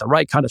want to be at the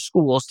right kind of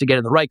schools to get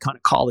in the right kind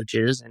of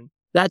colleges. And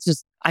that's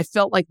just, I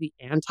felt like the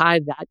anti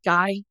that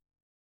guy.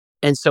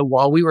 And so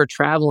while we were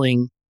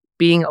traveling,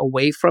 being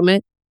away from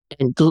it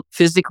and both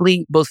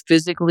physically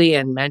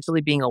and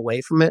mentally being away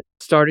from it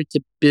started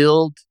to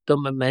build the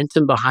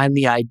momentum behind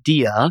the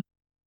idea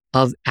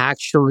of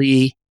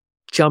actually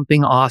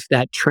jumping off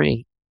that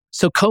train.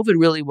 So COVID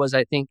really was,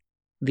 I think,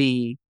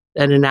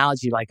 an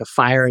analogy, like a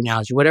fire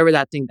analogy, whatever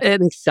that thing,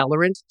 an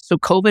accelerant. So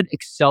COVID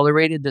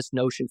accelerated this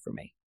notion for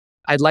me.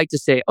 I'd like to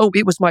say, oh,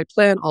 it was my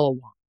plan all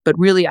along, but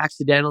really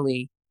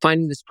accidentally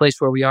finding this place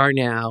where we are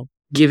now,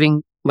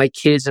 giving my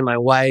kids and my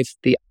wife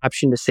the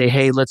option to say,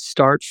 hey, let's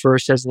start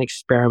first as an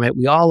experiment.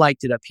 We all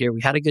liked it up here.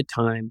 We had a good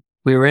time.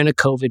 We were in a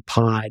COVID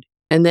pod.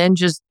 And then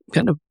just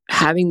kind of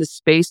having the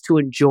space to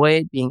enjoy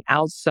it, being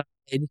outside,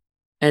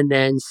 and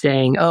then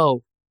saying,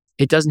 oh,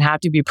 it doesn't have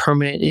to be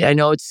permanent. I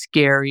know it's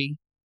scary,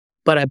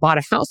 but I bought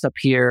a house up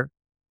here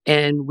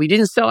and we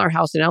didn't sell our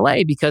house in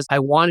LA because I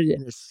wanted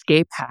an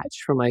escape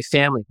hatch for my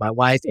family, my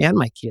wife and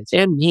my kids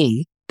and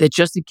me, that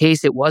just in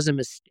case it was a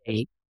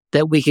mistake,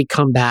 that we could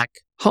come back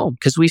home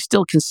because we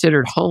still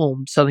considered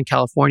home Southern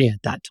California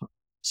at that time.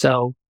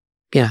 So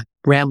yeah,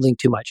 rambling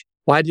too much.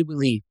 Why did we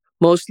leave?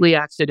 Mostly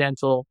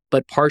accidental,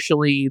 but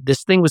partially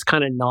this thing was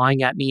kind of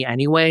gnawing at me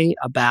anyway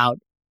about,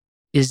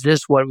 is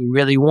this what we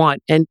really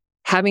want? And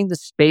having the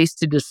space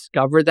to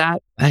discover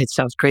that, it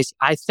sounds crazy.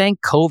 I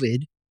thank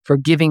COVID for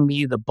giving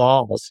me the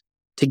balls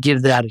to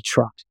give that a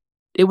try.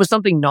 It was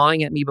something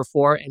gnawing at me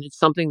before, and it's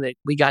something that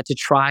we got to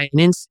try.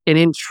 And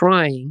in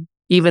trying,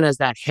 even as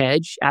that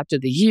hedge after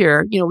the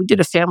year, we did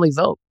a family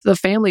vote. The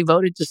family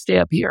voted to stay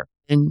up here,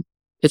 and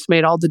it's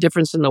made all the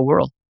difference in the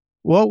world.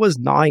 What was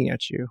gnawing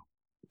at you?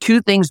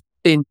 Two things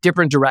in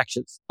different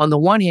directions. On the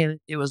one hand,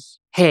 it was,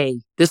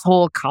 hey, this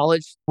whole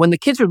college, when the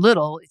kids are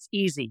little, it's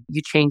easy.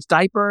 You change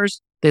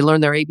diapers, they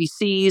learn their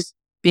ABCs.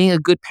 Being a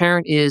good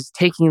parent is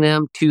taking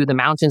them to the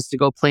mountains to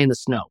go play in the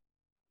snow.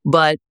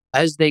 But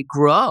as they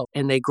grow,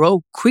 and they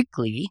grow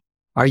quickly,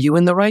 are you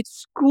in the right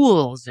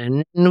schools?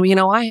 And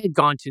I had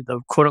gone to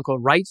the quote unquote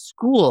right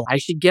school. I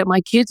should get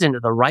my kids into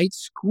the right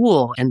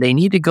school and they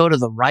need to go to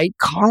the right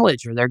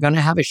college or they're going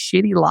to have a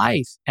shitty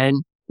life.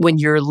 And when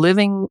you're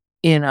living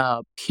in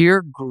a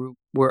peer group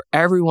where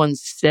everyone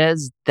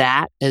says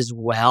that as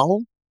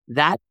well,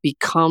 that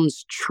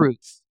becomes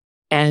truth.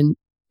 And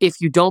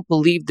if you don't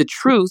believe the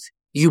truth,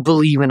 you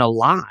believe in a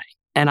lie.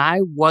 And I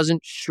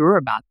wasn't sure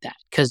about that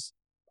because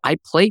I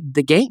played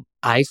the game.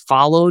 I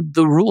followed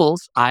the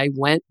rules. I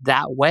went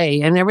that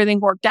way and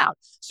everything worked out.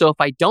 So if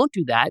I don't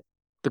do that,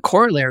 the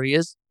corollary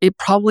is it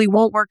probably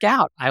won't work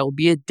out. I will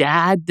be a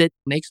dad that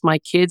makes my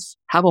kids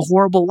have a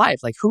horrible life.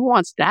 Like, who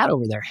wants that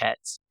over their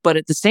heads? But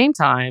at the same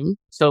time,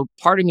 so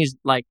part of me is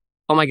like,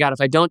 oh my God,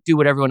 if I don't do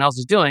what everyone else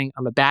is doing,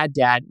 I'm a bad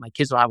dad. My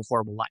kids will have a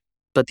horrible life.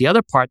 But the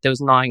other part that was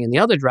gnawing in the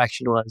other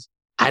direction was,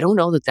 I don't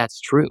know that that's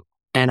true.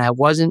 And I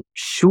wasn't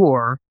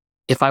sure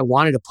if I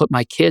wanted to put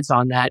my kids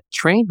on that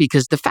train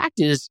because the fact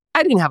is,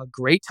 I didn't have a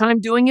great time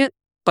doing it,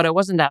 but I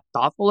wasn't that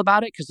thoughtful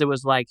about it because it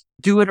was like,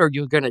 do it or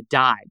you're going to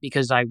die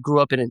because I grew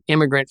up in an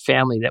immigrant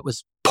family that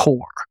was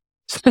poor.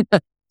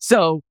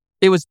 So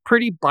it was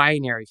pretty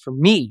binary for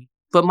me,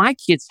 but my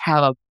kids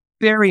have a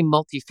very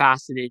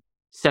multifaceted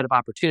set of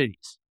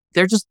opportunities.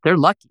 They're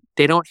lucky.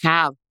 They don't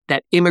have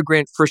that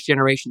immigrant first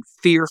generation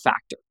fear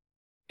factor.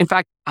 In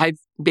fact, I've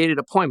made it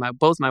a point,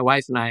 both my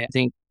wife and I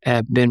think,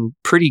 have been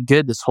pretty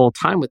good this whole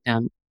time with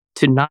them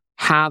to not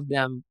have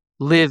them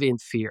live in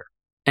fear.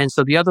 And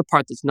so the other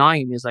part that's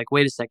gnawing me is like,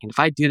 wait a second, if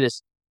I do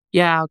this,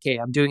 yeah, okay,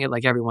 I'm doing it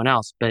like everyone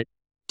else. But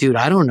dude,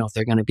 I don't know if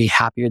they're going to be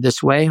happier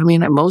this way. I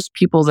mean, most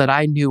people that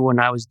I knew when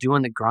I was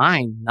doing the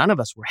grind, none of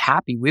us were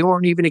happy. We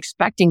weren't even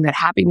expecting that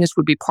happiness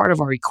would be part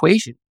of our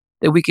equation,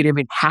 that we could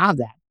even have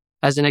that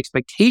as an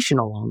expectation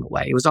along the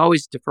way. It was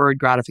always deferred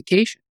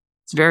gratification.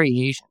 It's very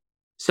Asian.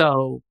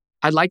 So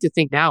I'd like to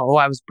think now, oh,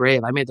 I was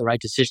brave. I made the right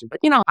decision. But,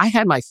 I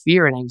had my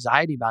fear and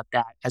anxiety about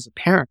that as a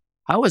parent.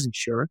 I wasn't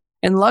sure.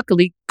 And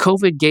luckily,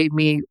 COVID gave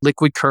me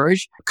liquid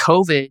courage.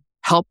 COVID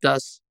helped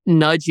us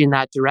nudge in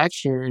that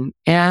direction.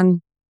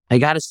 And I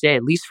got to say,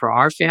 at least for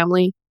our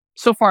family,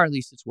 so far, at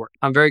least it's worked.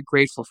 I'm very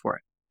grateful for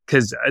it.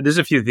 Because there's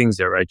a few things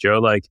there, right, Joe?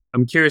 Like,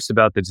 I'm curious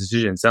about the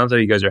decision. It sounds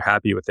like you guys are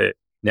happy with it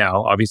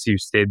now. Obviously, you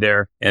stayed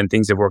there and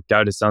things have worked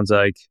out. It sounds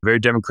like very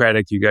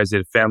democratic. You guys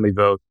did a family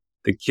vote.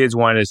 The kids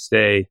wanted to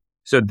stay.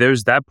 So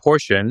there's that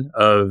portion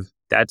of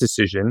that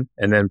decision.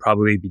 And then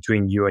probably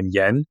between you and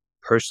Yen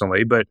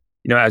personally. But,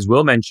 as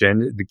Will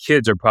mentioned, the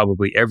kids are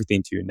probably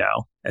everything to you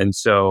now. And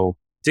so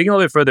digging a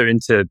little bit further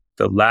into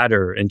the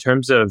latter, in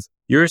terms of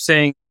you're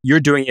saying you're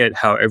doing it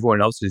how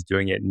everyone else is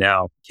doing it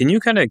now. Can you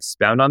kind of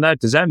expound on that?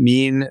 Does that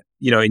mean,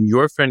 in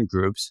your friend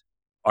groups,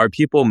 are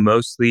people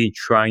mostly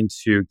trying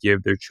to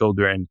give their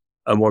children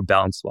a more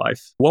balanced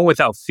life? One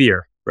without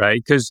fear,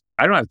 right? Because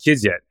I don't have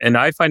kids yet. And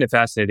I find it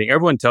fascinating.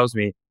 Everyone tells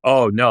me,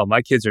 oh, no,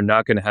 my kids are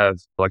not going to have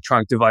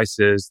electronic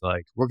devices.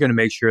 Like, we're going to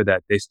make sure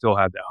that they still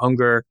have that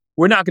hunger.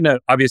 We're not going to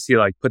obviously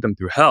put them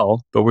through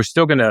hell, but we're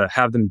still going to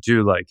have them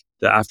do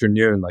the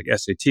afternoon,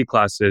 SAT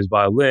classes,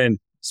 violin,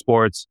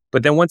 sports.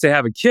 But then once they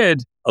have a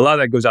kid, a lot of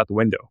that goes out the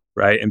window,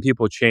 right? And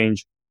people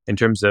change in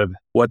terms of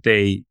what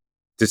they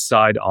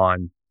decide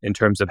on in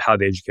terms of how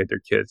they educate their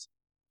kids.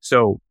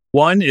 So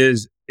one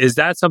is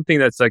that something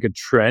that's like a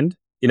trend,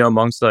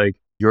 amongst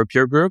your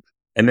peer group?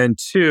 And then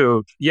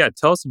two,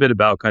 tell us a bit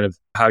about kind of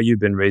how you've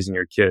been raising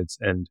your kids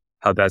and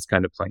how that's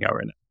kind of playing out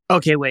right now.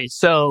 Okay, wait.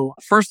 So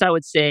first I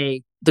would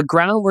say the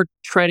ground we're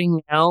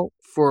treading now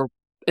for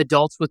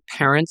adults with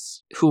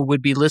parents who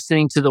would be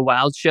listening to the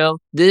Wild Show,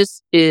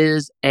 this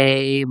is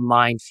a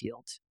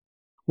minefield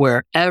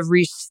where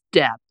every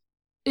step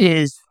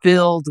is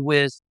filled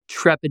with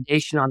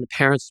trepidation on the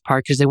parents'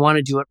 part because they want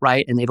to do it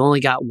right and they've only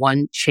got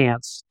one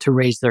chance to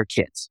raise their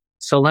kids.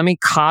 So let me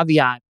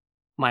caveat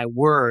my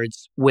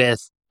words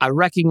with, I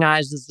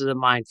recognize this is a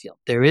minefield.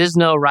 There is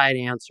no right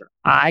answer.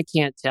 I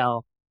can't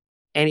tell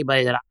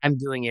anybody that I'm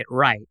doing it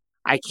right.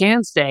 I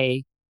can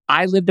say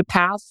I lived a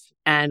path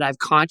and I've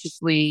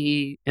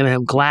consciously, and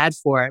I'm glad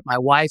for it, my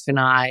wife and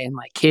I and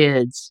my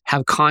kids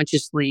have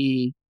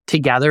consciously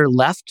together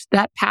left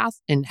that path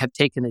and have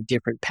taken a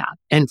different path.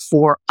 And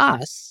for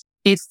us,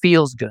 it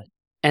feels good.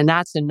 And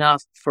that's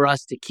enough for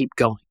us to keep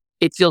going.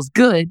 It feels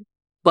good,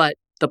 but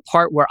the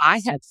part where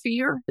I had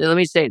fear, let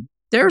me say,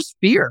 there's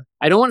fear.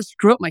 I don't want to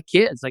screw up my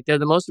kids. They're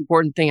the most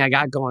important thing I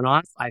got going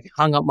on. I've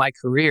hung up my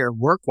career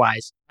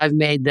work-wise. I've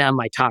made them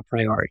my top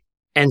priority.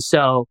 And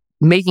so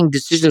making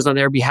decisions on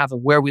their behalf of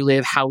where we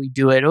live, how we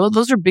do it,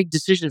 those are big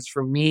decisions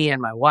for me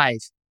and my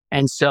wife.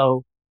 And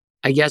so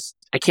I guess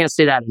I can't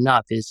say that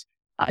enough is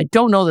I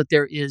don't know that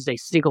there is a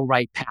single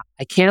right path.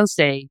 I can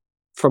say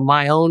for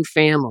my own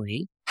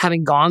family,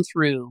 having gone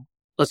through,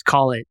 let's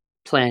call it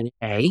plan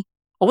A,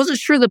 I wasn't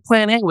sure that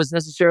plan A was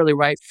necessarily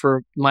right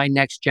for my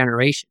next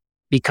generation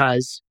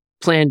because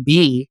plan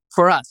B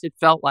for us, it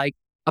felt like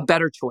a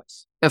better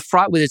choice,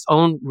 fraught with its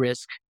own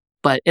risk.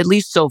 But at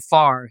least so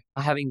far,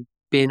 having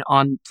been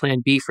on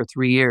plan B for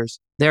 3 years,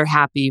 they're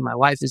happy. My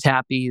wife is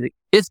happy.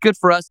 It's good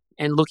for us.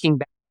 And looking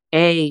back,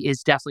 A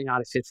is definitely not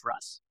a fit for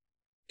us.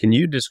 Can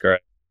you describe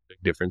the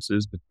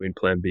differences between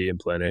plan B and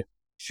plan A?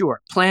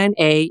 Sure. Plan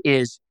A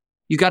is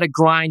you got to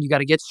grind. You got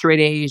to get straight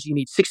A's. You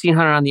need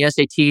 1,600 on the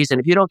SATs. And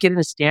if you don't get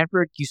into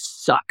Stanford, you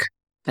suck.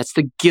 That's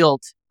the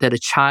guilt that a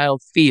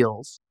child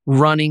feels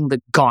running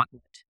the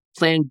gauntlet.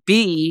 Plan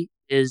B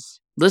is,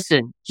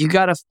 listen, you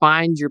got to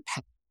find your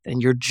path.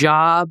 And your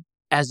job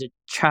as a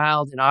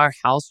child in our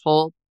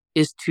household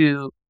is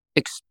to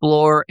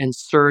explore and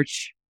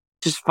search,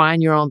 just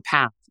find your own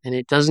path. And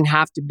it doesn't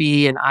have to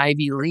be an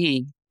Ivy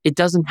League. It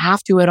doesn't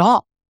have to at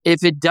all.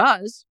 If it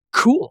does,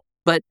 cool.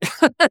 But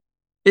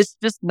it's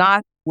just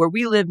not where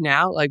we live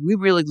now. We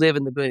really live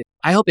in the bush.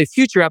 I hope a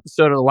future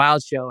episode of The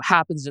Wild Show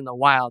happens in the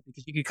wild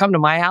because you can come to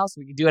my house,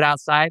 we can do it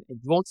outside, and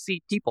you won't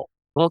see people.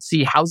 You won't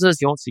see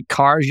houses, you won't see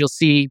cars, you'll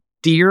see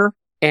deer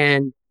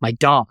and my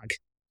dog.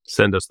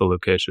 Send us the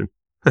location.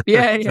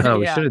 Yeah.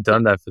 We should have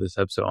done that for this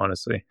episode,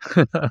 honestly.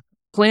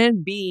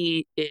 Plan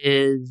B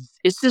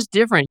it's just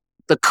different.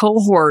 The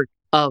cohort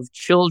of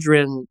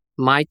children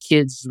my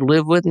kids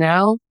live with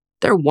now,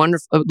 they're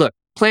wonderful. Look,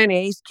 Plan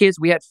A's kids,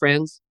 we had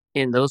friends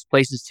in those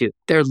places too.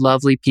 They're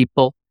lovely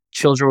people.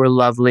 Children were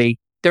lovely.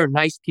 They're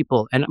nice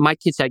people. And my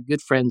kids had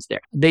good friends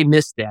there. They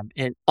missed them.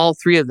 And all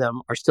three of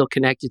them are still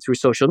connected through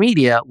social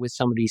media with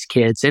some of these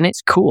kids. And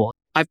it's cool.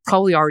 I've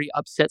probably already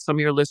upset some of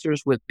your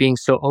listeners with being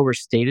so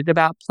overstated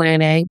about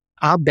Plan A.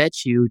 I'll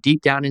bet you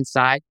deep down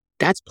inside,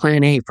 that's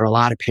Plan A for a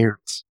lot of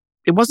parents.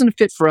 It wasn't a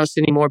fit for us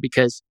anymore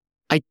because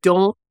I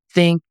don't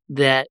think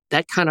that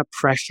kind of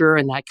pressure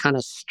and that kind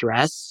of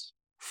stress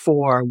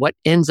for what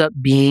ends up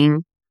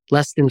being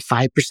less than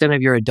 5%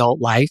 of your adult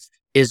life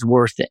is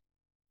worth it.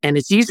 And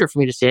it's easier for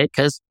me to say it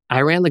because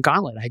I ran the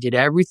gauntlet. I did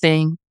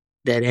everything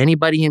that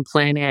anybody in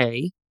Plan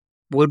A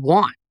would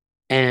want.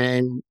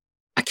 And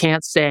I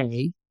can't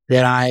say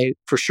that I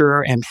for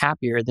sure am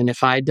happier than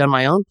if I had done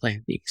my own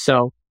Plan B.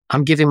 So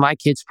I'm giving my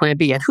kids plan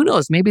B. And who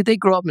knows, maybe they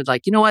grow up and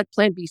like, you know what?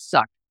 Plan B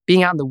sucked.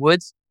 Being out in the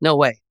woods? No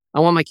way. I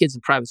want my kids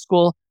in private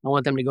school. I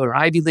want them to go to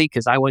Ivy League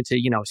because I went to,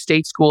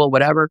 state school,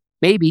 whatever.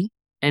 Maybe.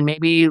 And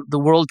maybe the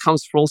world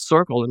comes full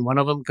circle and one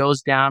of them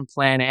goes down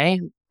plan A.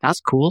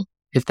 That's cool.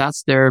 If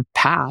that's their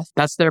path,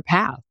 that's their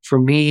path. For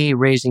me,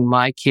 raising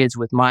my kids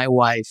with my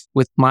wife,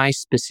 with my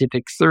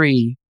specific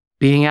three,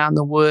 being out in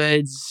the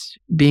woods,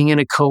 being in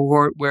a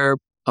cohort where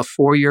a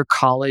 4-year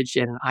college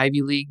and an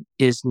Ivy League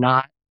is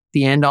not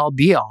the end all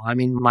be all. I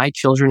mean, my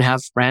children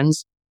have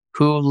friends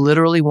who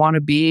literally want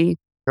to be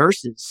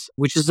nurses,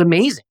 which is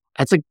amazing.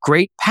 That's a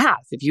great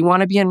path. If you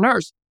want to be a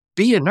nurse,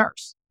 be a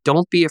nurse.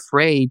 Don't be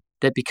afraid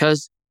that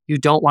because you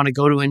don't want to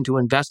go into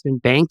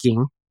investment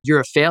banking, you're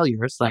a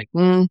failure. It's like,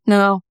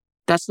 no,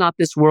 that's not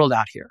this world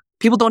out here.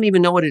 People don't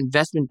even know what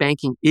investment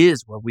banking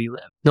is where we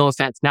live. No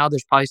offense. Now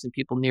there's probably some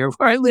people near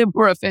where I live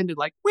who are offended.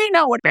 Like, we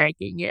know what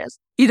banking is.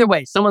 Either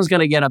way, someone's going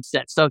to get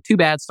upset. So too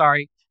bad.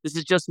 Sorry. This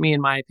is just me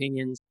and my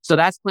opinions. So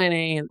that's plan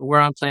A and we're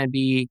on plan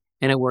B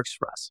and it works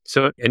for us.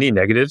 So any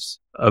negatives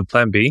of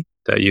plan B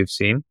that you've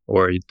seen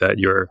or that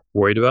you're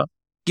worried about?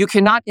 You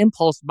cannot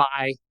impulse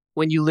buy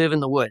when you live in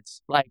the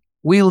woods. Like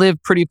we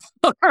live pretty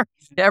far.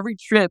 Every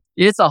trip,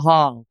 it's a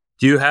haul.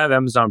 Do you have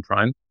Amazon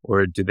Prime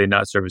or do they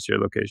not service your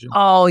location?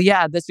 Oh,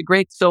 yeah. That's a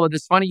great. So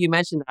it's funny you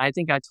mentioned, I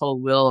think I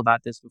told Will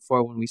about this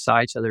before when we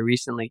saw each other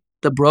recently.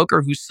 The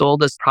broker who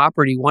sold us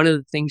property, one of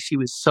the things she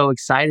was so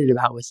excited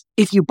about was,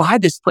 if you buy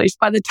this place,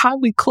 by the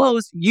time we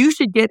close, you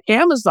should get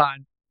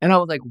Amazon. And I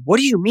was like, what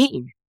do you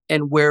mean?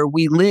 And where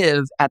we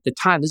live at the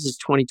time, this is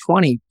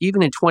 2020,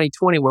 even in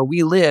 2020, where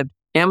we lived,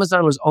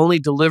 Amazon was only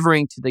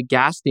delivering to the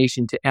gas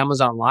station to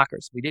Amazon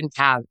lockers. We didn't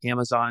have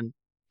Amazon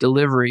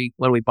delivery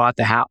when we bought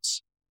the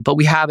house. But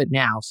we have it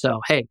now.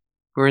 So, hey,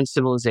 we're in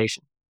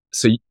civilization.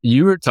 So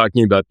you were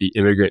talking about the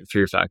immigrant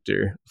fear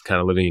factor of kind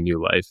of living a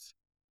new life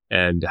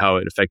and how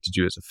it affected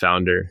you as a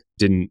founder,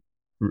 didn't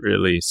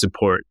really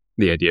support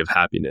the idea of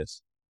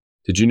happiness.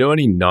 Did you know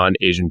any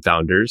non-Asian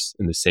founders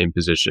in the same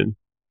position?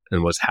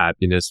 And was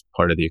happiness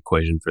part of the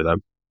equation for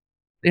them?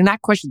 In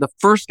that question, the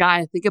first guy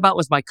I think about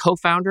was my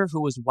co-founder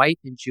who was white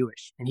and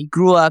Jewish. And he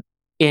grew up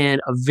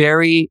in a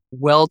very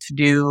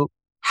well-to-do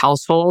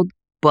household,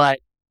 but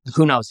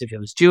who knows if it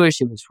was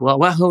Jewish, it was, well,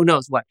 who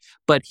knows what.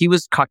 But he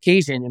was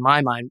Caucasian in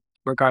my mind,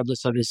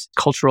 regardless of his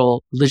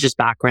cultural, religious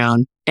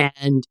background.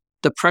 And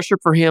the pressure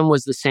for him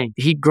was the same.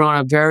 He'd grown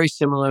up very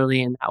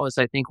similarly. And that was,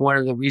 I think, one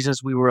of the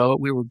reasons we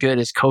were good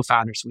as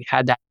co-founders. We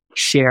had that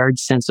shared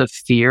sense of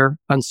fear,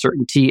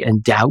 uncertainty,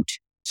 and doubt.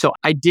 So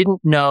I didn't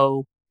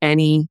know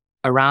any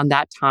around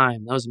that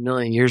time. That was a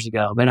million years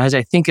ago. But as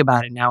I think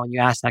about it now, when you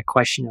ask that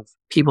question of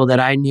people that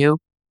I knew,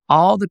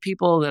 all the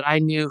people that I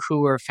knew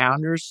who were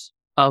founders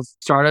of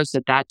startups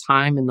at that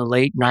time in the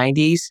late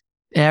 90s,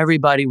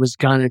 everybody was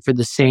gunning for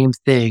the same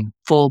thing,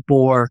 full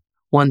bore,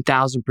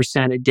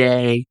 1,000% a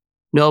day.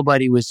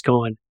 Nobody was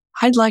going,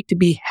 I'd like to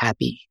be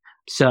happy.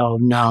 So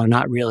no,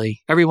 not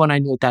really. Everyone I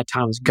knew at that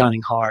time was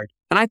gunning hard.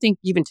 And I think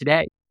even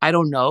today, I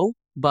don't know,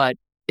 but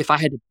if I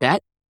had to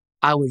bet,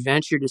 I would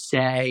venture to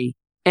say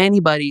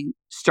anybody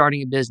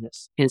starting a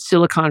business in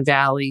Silicon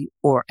Valley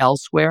or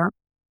elsewhere,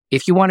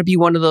 if you want to be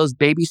one of those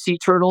baby sea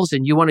turtles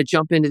and you want to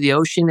jump into the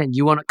ocean and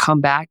you want to come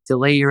back to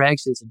lay your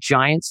eggs as a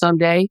giant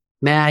someday,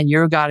 man,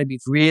 you've got to be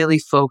really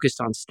focused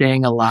on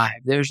staying alive.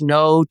 There's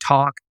no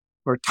talk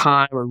or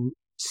time or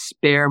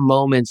spare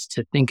moments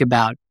to think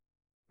about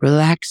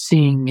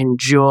relaxing,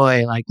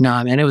 enjoy. Like,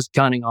 nah, man, it was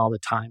gunning all the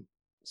time.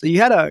 So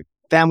you had a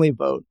family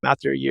vote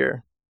after a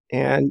year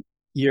and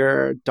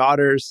your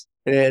daughters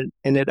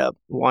ended up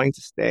wanting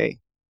to stay.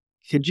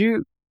 Could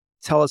you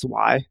tell us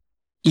why?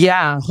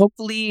 Yeah,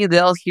 hopefully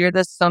they'll hear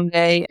this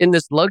someday in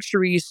this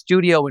luxury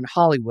studio in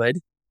Hollywood.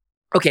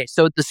 Okay,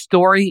 so the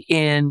story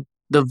in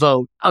the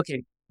vote.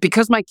 Okay,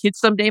 because my kids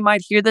someday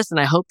might hear this, and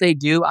I hope they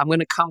do, I'm going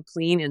to come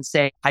clean and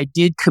say I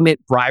did commit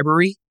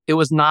bribery. It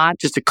was not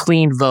just a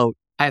clean vote.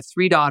 I have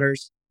 3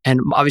 daughters and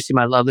obviously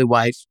my lovely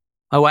wife.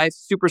 My wife's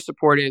super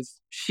supportive.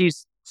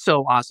 She's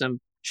so awesome.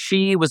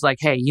 She was like,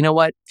 hey, you know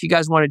what? If you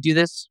guys want to do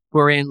this,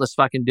 we're in. Let's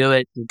fucking do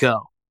it and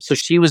go. So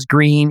she was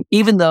green,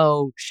 even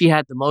though she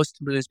had the most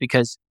to lose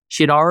because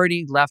she had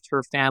already left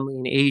her family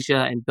in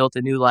Asia and built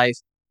a new life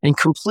and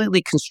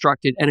completely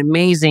constructed an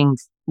amazing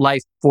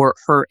life for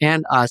her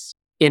and us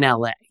in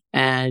LA.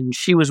 And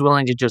she was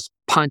willing to just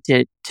punt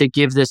it to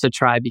give this a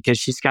try because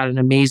she's got an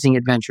amazing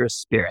adventurous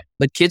spirit.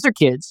 But kids are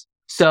kids.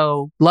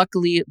 So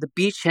luckily, the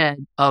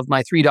beachhead of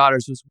my 3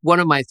 daughters was one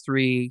of my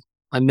 3,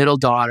 my middle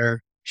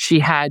daughter. She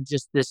had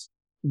just this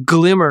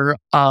glimmer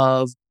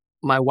of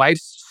my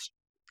wife's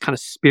kind of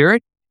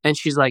spirit. And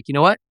she's like, you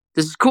know what?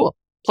 This is cool.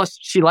 Plus,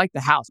 she liked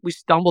the house. We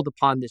stumbled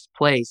upon this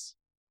place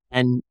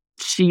and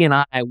she and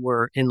I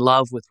were in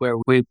love with where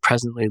we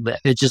presently live.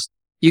 It just,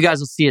 you guys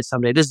will see it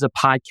someday. This is a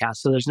podcast,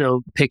 so there's no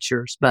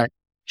pictures, but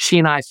she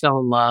and I fell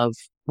in love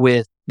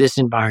with this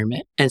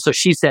environment. And so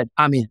she said,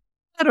 I'm in.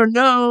 I don't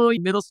know,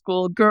 middle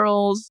school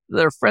girls,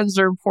 their friends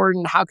are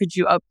important. How could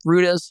you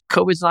uproot us?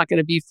 COVID's not going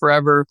to be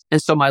forever.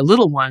 And so my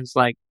little one's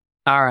like,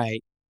 all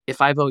right,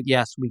 if I vote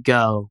yes, we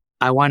go.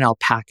 I want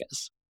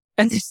alpacas.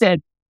 And they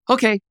said,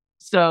 okay,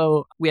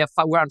 so we're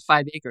on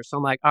 5 acres. So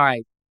I'm like, all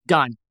right,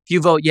 done. If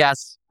you vote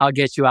yes, I'll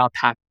get you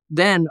alpaca.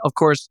 Then, of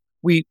course,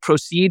 we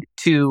proceed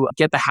to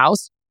get the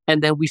house.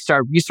 And then we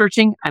start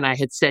researching. And I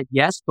had said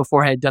yes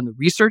before I had done the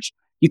research.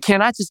 You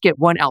cannot just get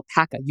one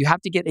alpaca. You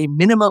have to get a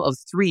minimum of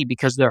 3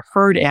 because they're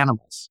herd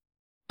animals.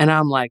 And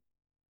I'm like,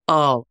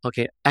 oh,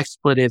 okay,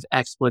 expletive.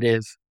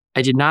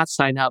 I did not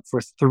sign up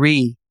for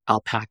 3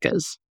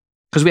 alpacas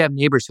because we have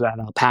neighbors who have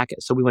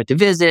alpacas. So we went to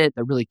visit.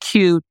 They're really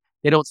cute.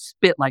 They don't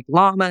spit like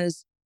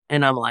llamas.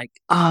 And I'm like,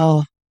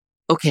 oh,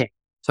 okay.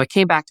 So I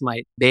came back to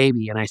my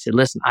baby and I said,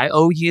 listen, I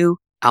owe you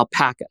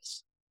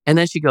alpacas. And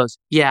then she goes,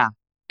 yeah,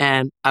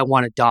 and I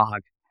want a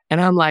dog.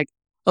 And I'm like,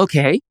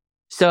 okay.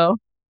 So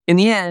in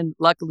the end,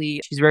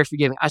 luckily, she's very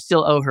forgiving. I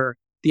still owe her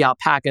the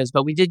alpacas,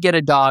 but we did get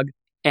a dog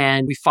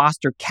and we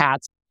foster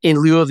cats in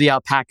lieu of the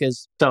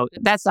alpacas. So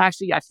that's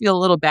actually, I feel a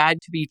little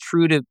bad to be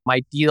true to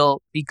my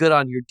deal, be good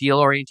on your deal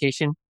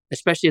orientation,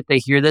 especially if they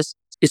hear this.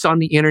 It's on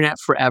the internet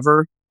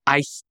forever.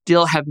 I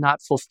still have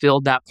not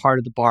fulfilled that part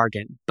of the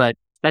bargain, but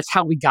that's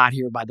how we got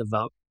here by the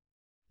vote.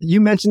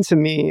 You mentioned to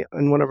me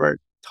in one of our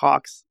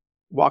talks,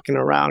 walking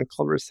around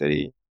Culver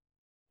City,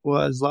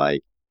 was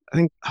like, I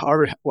think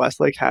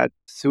Harvard-Westlake had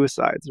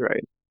suicides,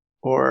 right?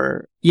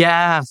 Or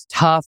yeah, it's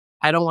tough.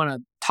 I don't want to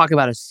talk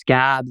about a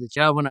scab. I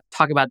don't want to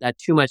talk about that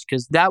too much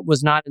because that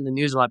was not in the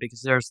news a lot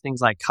because there's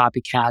things like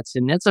copycats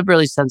and it's a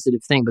really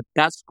sensitive thing. But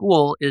that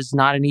school is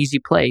not an easy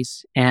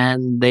place.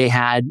 And they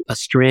had a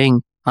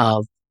string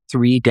of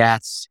 3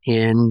 deaths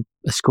in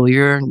a school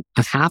year and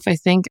a half, I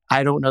think.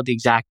 I don't know the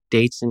exact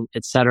dates and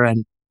et cetera.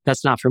 And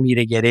that's not for me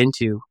to get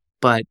into.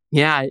 But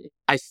yeah,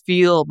 I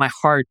feel my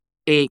heart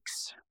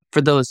aches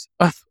for those,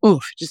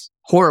 just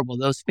horrible,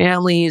 those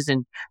families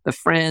and the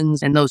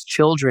friends and those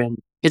children.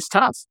 It's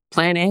tough.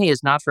 Plan A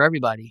is not for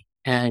everybody.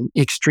 And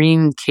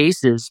extreme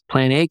cases,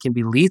 plan A can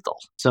be lethal.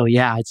 So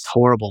yeah, it's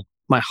horrible.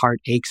 My heart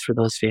aches for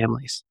those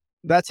families.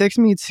 That takes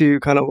me to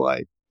kind of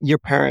like your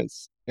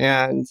parents.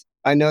 And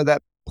I know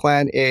that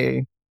plan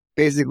A,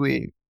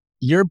 basically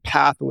your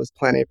path was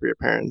plan A for your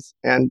parents.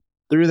 And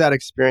through that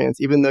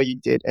experience, even though you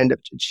did end up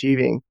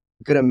achieving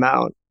a good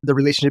amount, the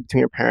relationship between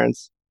your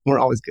parents weren't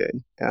always good.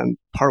 And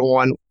part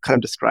 1 kind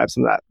of describes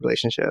some of that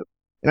relationship.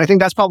 And I think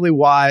that's probably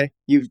why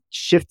you've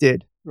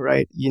shifted,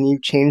 right?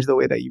 You've changed the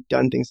way that you've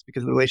done things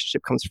because the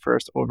relationship comes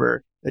first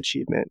over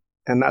achievement.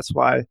 And that's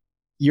why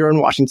you're in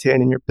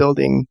Washington and you're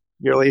building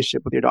your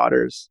relationship with your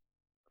daughters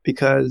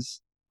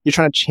because you're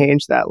trying to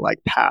change that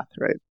like path,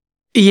 right?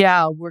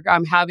 Yeah,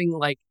 I'm having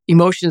like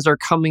emotions are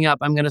coming up.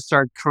 I'm going to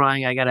start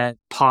crying. I got to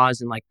pause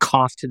and like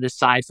cough to the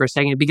side for a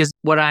second because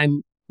what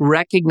I'm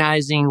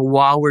recognizing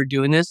while we're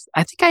doing this,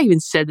 I think I even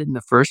said it in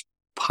the first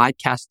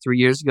podcast 3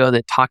 years ago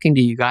that talking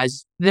to you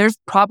guys, there's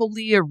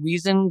probably a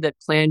reason that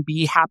plan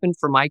B happened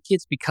for my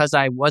kids because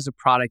I was a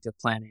product of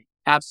plan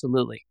A.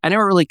 Absolutely. I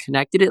never really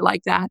connected it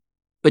like that,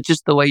 but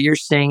just the way you're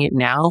saying it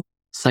now,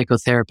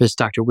 psychotherapist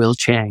Dr. Will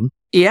Chang.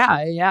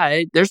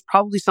 Yeah, there's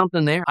probably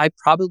something there. I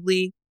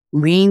probably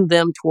leaned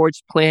them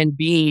towards plan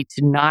B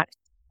to not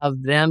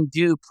have them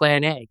do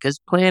plan A because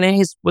plan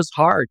A was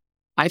hard.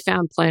 I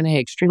found plan A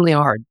extremely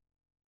hard.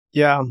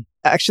 Yeah,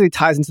 actually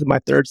ties into my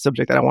third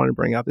subject that I wanted to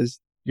bring up is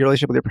your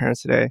relationship with your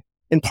parents today.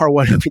 In part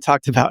 1, we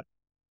talked about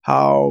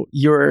how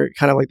you're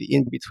kind of like the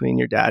in between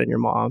your dad and your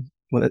mom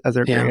as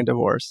they're getting a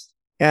divorce.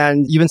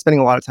 And you've been spending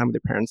a lot of time with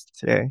your parents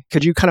today.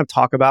 Could you kind of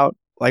talk about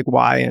like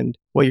why and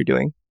what you're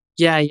doing?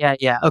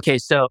 Yeah. Okay,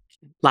 so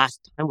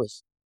last time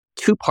was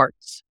 2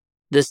 parts.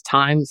 This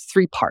time,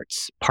 3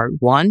 parts. Part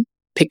 1,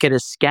 pick at a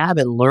scab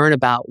and learn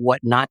about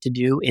what not to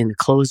do in the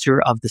closure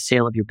of the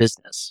sale of your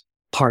business.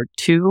 Part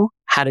 2,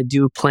 how to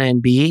do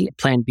plan B.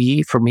 Plan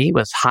B for me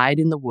was hide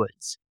in the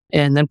woods.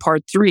 And then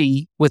part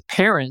 3 with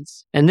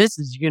parents, and this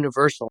is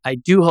universal. I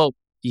do hope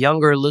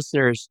younger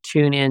listeners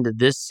tune into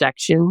this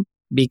section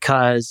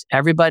because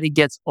everybody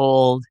gets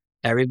old,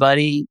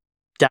 everybody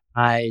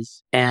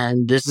dies,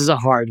 and this is a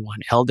hard one.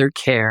 Elder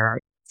care.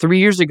 3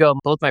 years ago,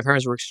 both my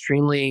parents were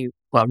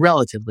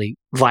relatively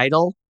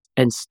vital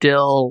and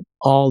still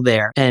all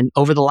there. And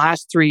over the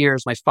last 3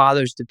 years, my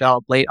father's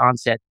developed late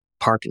onset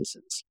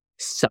Parkinson's.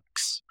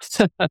 Sucks.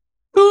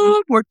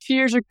 More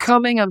tears are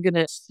coming. I'm going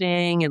to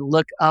sing and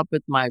look up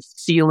at my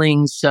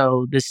ceiling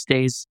so this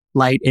stays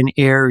light and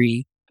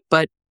airy.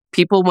 But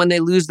people, when they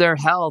lose their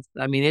health,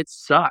 I mean, it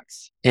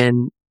sucks.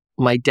 And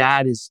my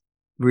dad is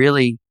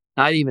really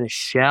not even a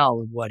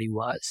shell of what he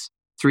was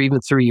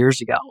even 3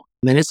 years ago.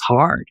 I mean, it's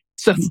hard.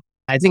 So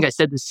I think I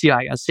said this to you.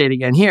 I'll say it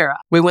again here.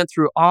 We went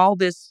through all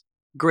this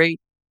great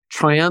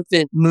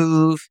triumphant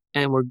move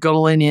and we're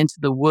going into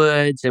the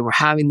woods and we're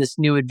having this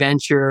new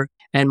adventure.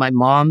 And my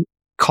mom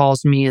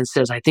calls me and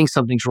says, I think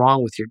something's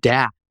wrong with your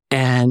dad.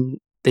 And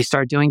they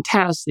start doing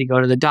tests. They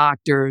go to the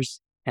doctors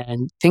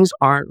and things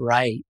aren't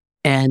right.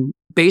 And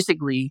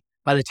basically,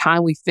 by the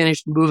time we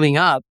finished moving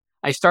up,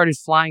 I started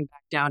flying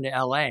back down to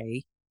LA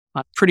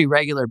on a pretty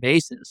regular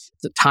basis.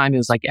 At the time, it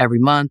was like every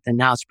month. And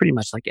now it's pretty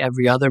much like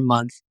every other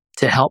month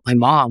to help my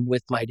mom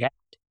with my dad.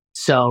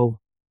 So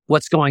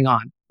what's going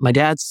on? My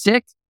dad's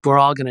sick. We're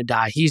all going to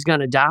die. He's going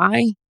to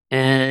die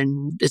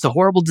And it's a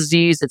horrible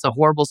disease. It's a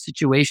horrible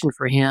situation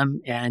for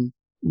him. And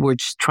we're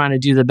just trying to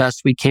do the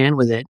best we can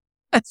with it.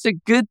 That's a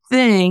good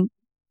thing.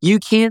 You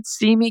can't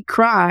see me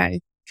cry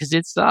because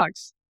it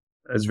sucks.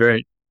 That's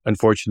very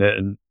unfortunate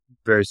and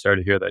very sorry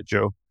to hear that,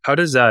 Joe. How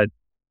does that,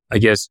 I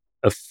guess,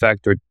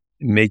 affect or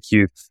make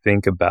you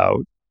think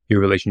about your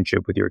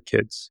relationship with your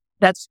kids?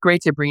 That's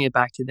great to bring it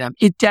back to them.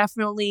 It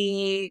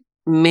definitely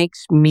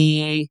makes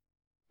me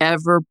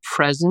ever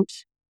present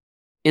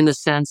in the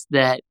sense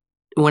that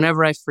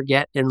whenever I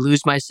forget and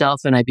lose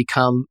myself and I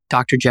become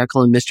Dr.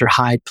 Jekyll and Mr.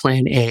 Hyde,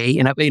 plan A,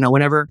 and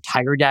whenever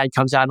Tiger Dad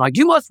comes out and like,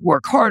 you must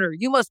work harder,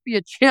 you must be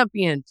a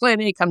champion, plan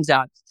A comes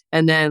out.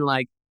 And then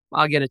like,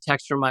 I'll get a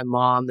text from my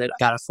mom that I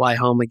got to fly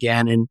home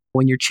again. And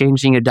when you're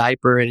changing a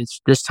diaper and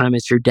this time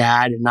it's your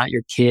dad and not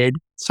your kid,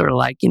 sort of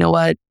like, you know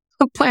what?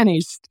 Plan A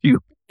is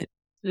stupid.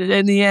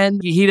 In the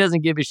end, he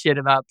doesn't give a shit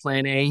about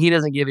plan A. He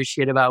doesn't give a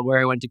shit about where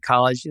I went to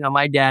college.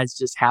 My dad's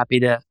just happy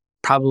to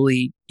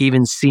probably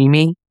even see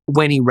me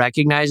when he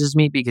recognizes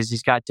me because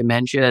he's got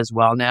dementia as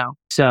well now.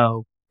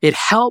 So it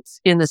helps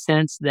in the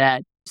sense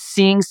that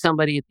seeing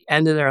somebody at the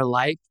end of their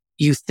life,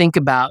 you think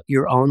about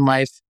your own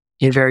life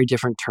in very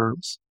different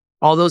terms.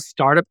 All those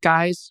startup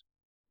guys,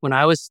 when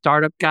I was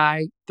startup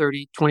guy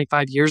 30,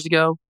 25 years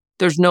ago,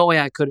 there's no way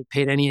I could have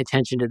paid any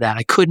attention to that.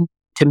 I couldn't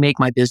to make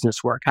my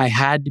business work. I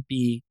had to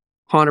be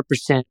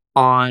 100%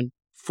 on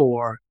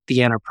for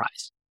the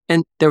enterprise.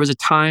 And there was a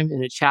time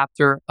in a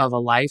chapter of a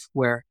life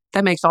where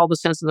that makes all the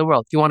sense in the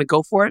world. If you want to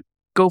go for it,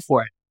 go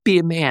for it. Be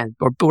a man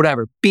or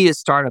whatever. Be a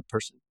startup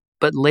person.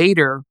 But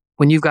later,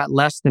 when you've got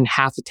less than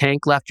half a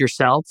tank left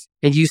yourself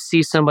and you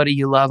see somebody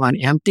you love on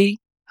empty,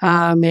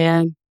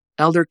 man,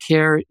 elder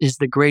care is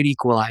the great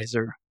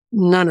equalizer.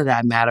 None of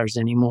that matters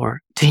anymore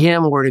to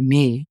him or to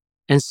me.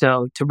 And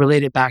so to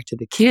relate it back to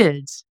the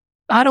kids,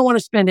 I don't want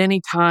to spend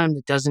any time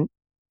that doesn't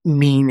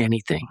mean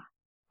anything.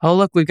 Oh,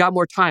 look, we've got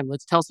more time.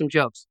 Let's tell some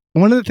jokes.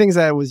 One of the things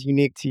that was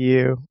unique to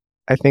you,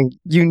 I think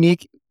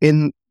unique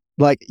in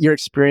like your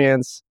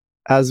experience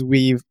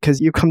because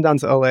you've come down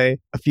to LA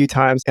a few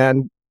times,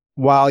 and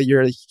while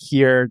you're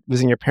here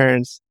visiting your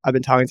parents, I've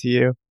been talking to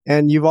you,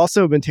 and you've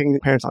also been taking your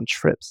parents on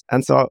trips.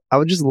 And so I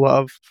would just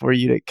love for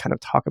you to kind of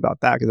talk about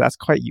that because that's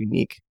quite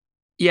unique.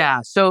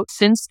 Yeah. So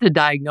since the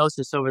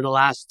diagnosis over the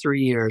last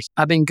 3 years,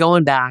 I've been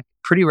going back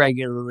pretty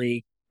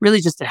regularly,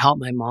 really just to help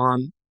my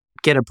mom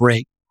get a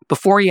break.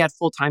 Before he had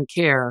full-time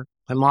care,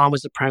 my mom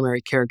was the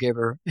primary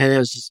caregiver, and it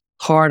was just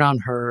hard on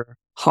her,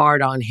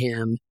 hard on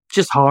him,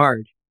 just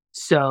hard.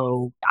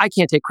 So I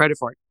can't take credit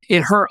for it.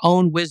 In her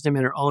own wisdom,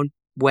 in her own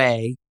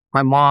way,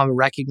 my mom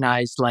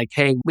recognized like,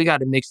 hey, we got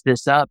to mix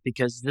this up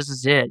because this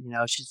is it.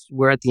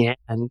 We're at the end.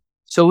 And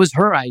so it was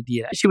her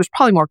idea. She was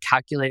probably more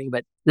calculating,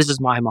 but this is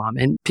my mom.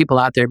 And people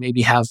out there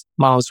maybe have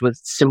moms with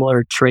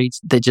similar traits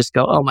that just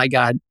go, oh my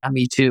God,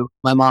 me too.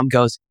 My mom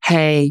goes,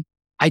 hey,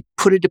 I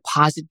put a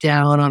deposit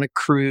down on a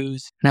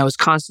cruise and I was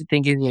constantly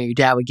thinking, your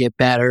dad would get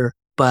better,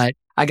 but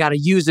I got to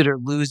use it or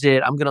lose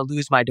it. I'm going to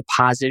lose my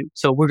deposit.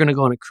 So we're going to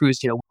go on a cruise.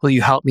 Will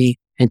you help me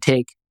and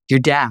take your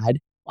dad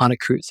on a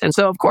cruise? And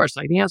so, of course,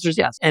 the answer is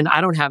yes. And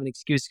I don't have an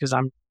excuse because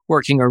I'm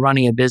working or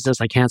running a business.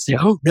 I can't say,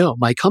 oh no,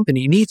 my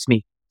company needs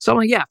me. So I'm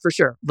like, yeah, for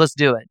sure. Let's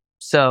do it.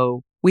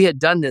 So we had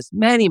done this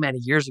many, many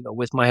years ago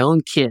with my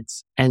own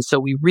kids. And so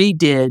we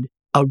redid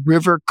a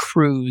river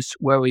cruise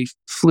where we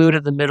flew to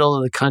the middle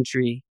of the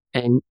country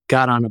and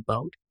got on a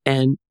boat.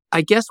 And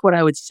I guess what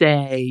I would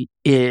say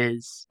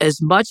is, as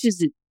much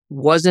as it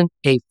wasn't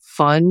a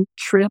fun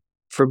trip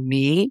for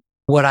me,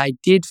 what I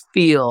did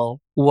feel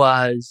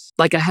was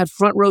like I had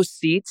front row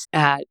seats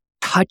at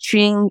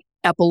touching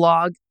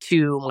epilogue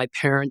to my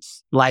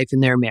parents' life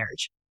and their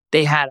marriage.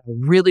 They had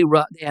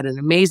they had an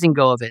amazing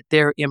go of it.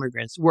 They're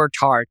immigrants, worked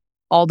hard,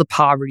 all the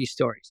poverty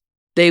stories.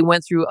 They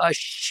went through a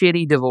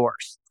shitty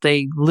divorce.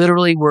 They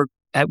literally were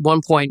at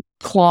one point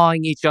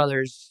clawing each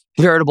other's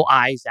veritable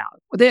eyes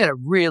out. They had a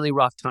really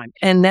rough time.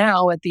 And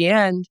now at the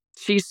end,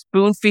 she's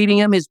spoon feeding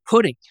him his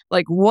pudding.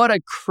 Like, what a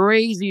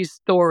crazy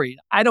story.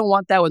 I don't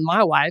want that with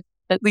my wife,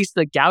 at least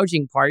the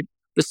gouging part.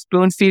 The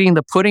spoon feeding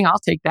the pudding, I'll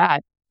take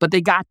that. But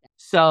they got that.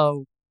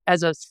 So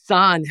as a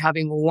son,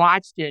 having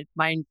watched it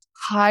my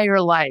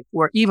entire life,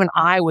 where even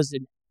I was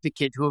an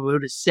advocate who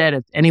would have said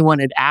if anyone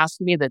had asked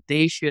me that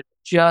they should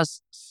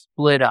just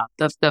split up.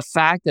 The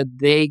fact that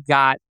they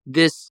got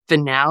this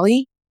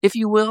finale, if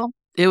you will,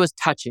 it was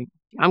touching.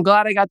 I'm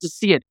glad I got to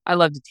see it. I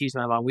love to tease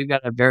my mom. We've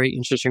got a very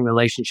interesting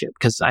relationship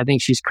because I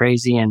think she's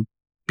crazy, and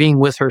being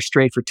with her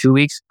straight for 2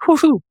 weeks,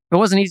 it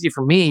wasn't easy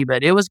for me,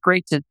 but it was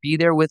great to be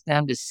there with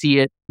them, to see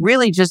it.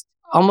 Really just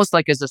almost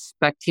like as a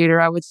spectator,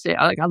 I would say.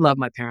 I love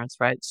my parents,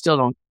 right? Still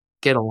don't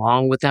get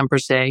along with them per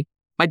se.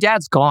 My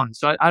dad's gone,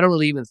 so I don't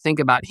really even think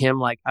about him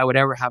like I would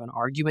ever have an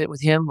argument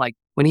with him. Like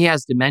when he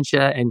has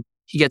dementia and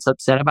he gets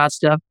upset about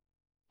stuff,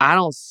 I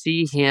don't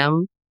see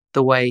him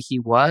the way he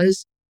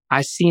was.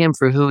 I see him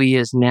for who he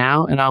is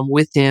now, and I'm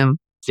with him.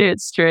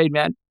 Shit straight,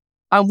 man.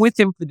 I'm with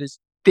him for this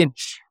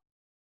finish.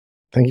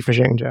 Thank you for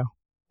sharing, Joe.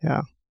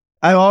 Yeah.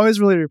 I've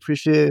always really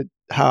appreciated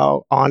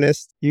how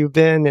honest you've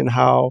been and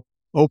how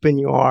open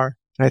you are.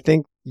 And I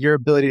think your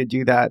ability to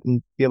do that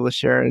and be able to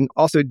share and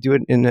also do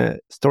it in a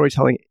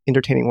storytelling,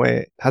 entertaining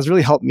way has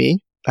really helped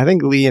me. I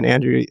think Lee and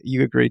Andrew,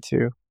 you agree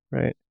too,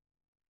 right?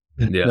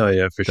 Yeah. No,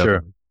 yeah, for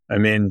definitely. sure. I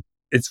mean,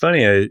 it's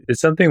funny.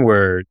 It's something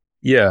where,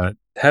 yeah,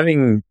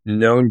 having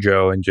known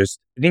Joe and just,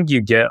 I think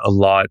you get a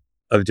lot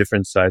of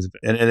different sides of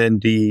it. And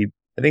then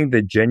I think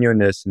the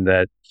genuineness in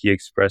that he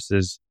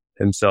expresses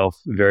himself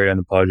very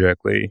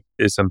unapologetically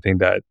is something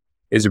that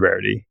is a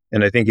rarity.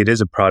 And I think it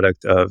is a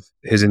product of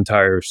his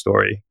entire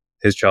story,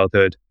 his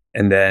childhood,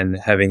 and then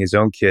having his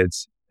own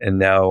kids, and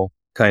now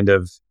kind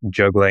of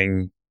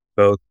juggling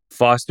both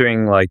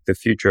fostering like the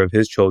future of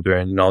his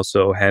children and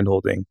also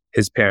handholding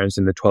his parents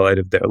in the twilight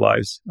of their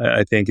lives,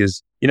 I think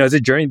is, it's a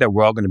journey that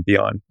we're all going to be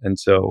on. And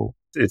so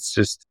it's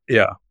just,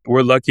 yeah,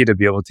 we're lucky to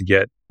be able to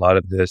get a lot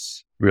of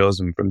this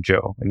realism from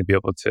Joe and to be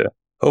able to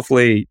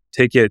hopefully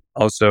take it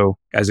also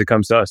as it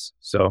comes to us.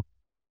 So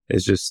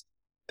it's just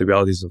the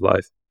realities of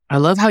life. I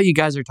love how you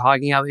guys are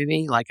talking about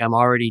me like I'm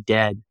already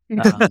dead.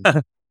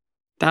 That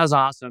was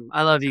awesome.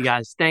 I love you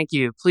guys. Thank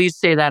you. Please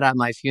say that at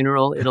my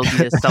funeral. It'll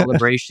be a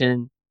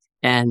celebration.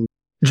 And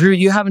Drew,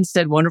 you haven't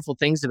said wonderful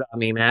things about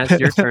me, man. It's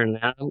your turn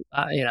now.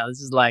 This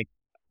is like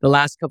the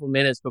last couple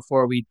minutes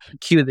before we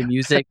cue the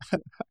music.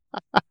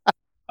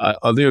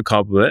 I'll do a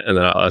compliment and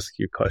then I'll ask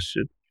you a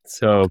question.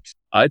 So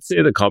I'd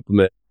say the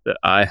compliment that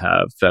I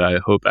have that I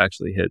hope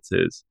actually hits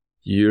is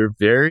you're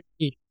very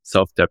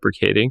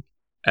self-deprecating.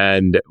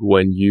 And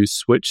when you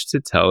switch to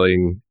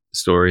telling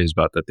stories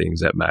about the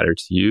things that matter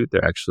to you,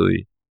 they're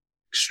actually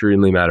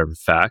extremely matter of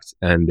fact,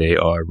 and they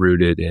are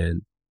rooted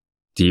in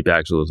deep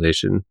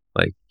actualization.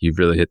 Like you've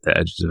really hit the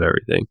edges of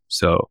everything.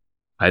 So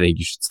I think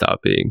you should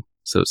stop being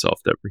so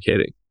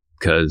self-deprecating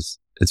because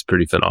it's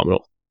pretty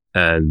phenomenal.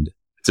 And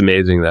it's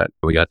amazing that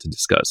we got to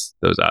discuss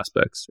those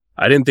aspects.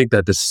 I didn't think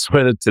that this is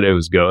where today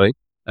was going,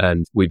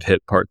 and we've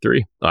hit part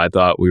 3. I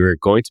thought we were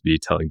going to be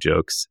telling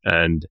jokes,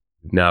 and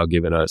you've now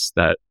given us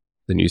the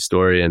new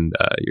story, and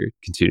you're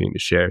continuing to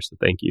share. So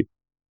thank you.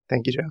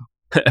 Thank you,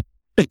 Joe.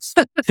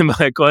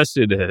 My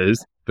question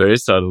is, very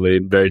subtly,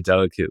 very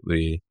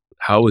delicately,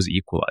 how was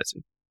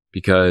equalizing?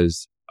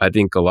 Because I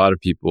think a lot of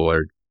people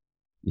are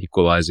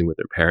equalizing with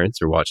their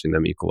parents or watching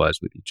them equalize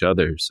with each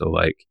other. So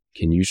like,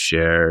 can you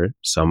share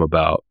some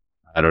about,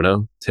 I don't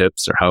know,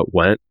 tips or how it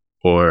went?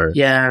 Or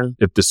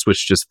if the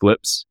switch just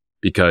flips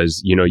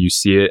because, you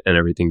see it and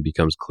everything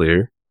becomes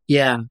clear?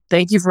 Yeah.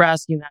 Thank you for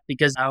asking that,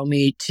 because allow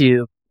me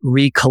to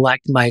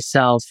recollect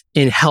myself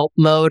in help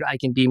mode. I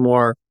can be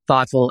more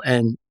thoughtful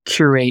and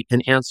curate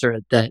an answer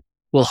that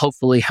will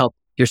hopefully help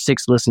your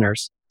 6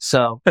 listeners.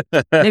 So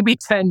maybe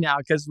 10 now,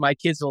 because my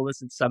kids will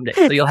listen someday.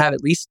 So you'll have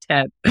at least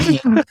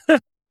 10.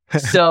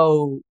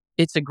 So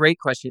it's a great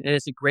question. And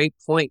it's a great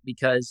point,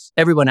 because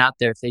everyone out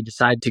there, if they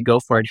decide to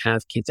go for it and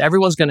have kids,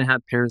 everyone's going to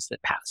have parents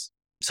that pass.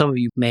 Some of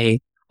you may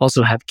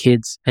also have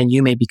kids and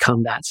you may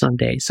become that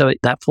someday. So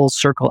that full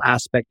circle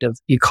aspect of,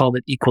 you called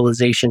it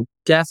equalization.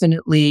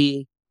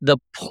 Definitely the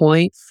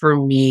point for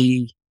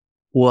me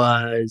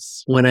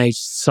was when I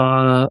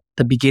saw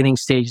the beginning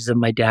stages of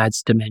my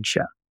dad's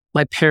dementia.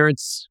 My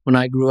parents, when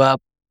I grew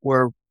up,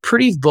 were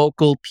pretty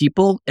vocal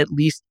people, at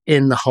least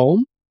in the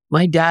home.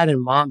 My dad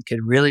and mom could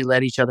really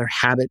let each other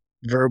have it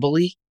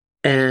verbally.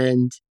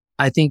 And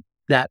I think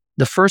that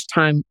the first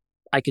time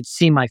I could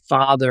see my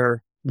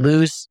father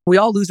we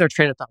all lose our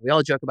train of thought. We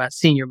all joke about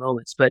senior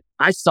moments, but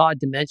I saw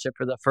dementia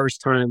for the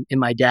first time in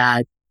my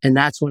dad. And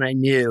that's when I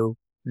knew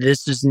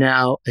this is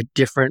now a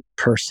different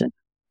person.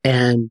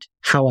 And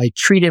how I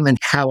treat him and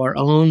how our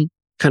own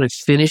kind of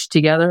finish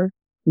together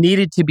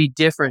needed to be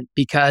different,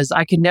 because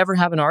I could never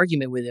have an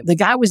argument with him. The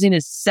guy was in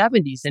his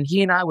 70s and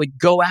he and I would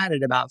go at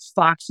it about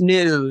Fox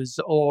News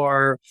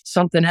or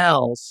something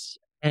else.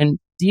 And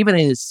even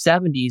in his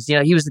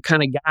 70s, he was the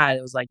kind of guy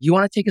that was like, you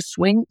want to take a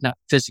swing? Not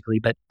physically,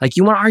 but like,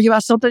 you want to argue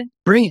about something?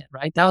 Bring it,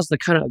 right? That was the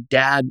kind of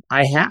dad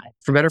I had,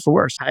 for better or for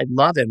worse. I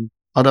love him.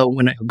 Although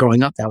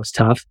growing up, that was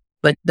tough.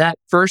 But that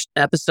first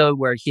episode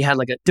where he had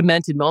like a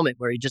demented moment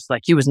where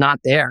he was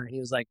not there, and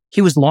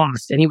he was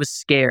lost and he was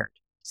scared.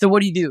 So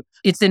what do?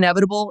 It's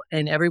inevitable,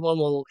 and everyone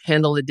will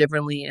handle it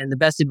differently. And the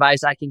best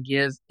advice I can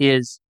give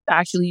is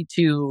actually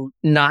to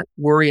not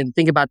worry and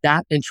think about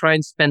that, and try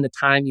and spend the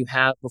time you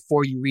have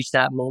before you reach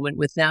that moment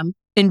with them.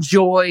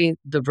 Enjoy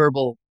the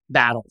verbal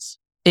battles.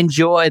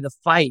 Enjoy the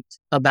fight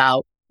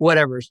about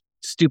whatever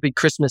stupid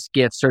Christmas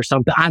gifts or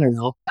something. I don't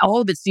know. All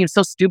of it seems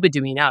so stupid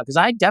to me now, because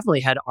I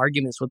definitely had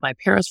arguments with my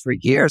parents for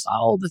years.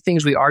 All the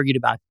things we argued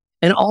about,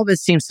 and all of it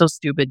seems so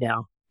stupid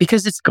now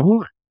because it's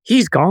gone.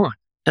 He's gone,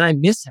 and I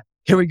miss him.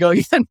 Here we go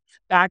again,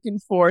 back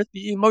and forth,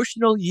 the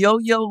emotional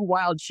yo-yo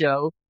wild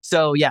show.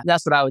 So yeah,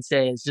 that's what I would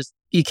say, is just,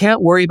 you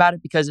can't worry about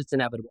it because it's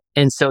inevitable.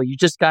 And so you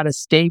just got to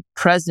stay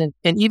present.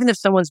 And even if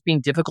someone's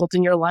being difficult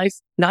in your life,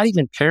 not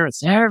even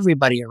parents,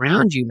 everybody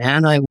around you,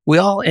 man, we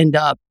all end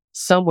up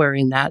somewhere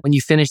in that. When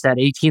you finish that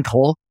 18th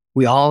hole,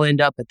 we all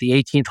end up at the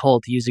 18th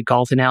hole, to use a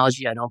golf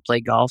analogy. I don't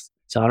play golf,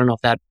 so I don't know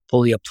if that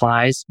fully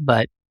applies.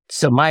 But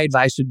so my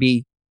advice would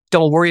be,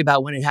 don't worry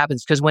about when it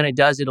happens, because when it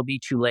does, it'll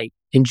be too late.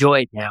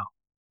 Enjoy it now.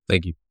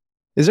 Thank you.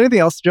 Is there anything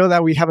else, Joe,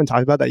 that we haven't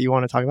talked about that you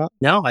want to talk about?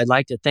 No, I'd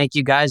like to thank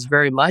you guys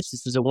very much.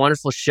 This was a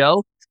wonderful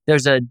show.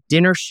 There's a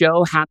dinner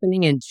show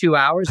happening in 2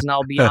 hours, and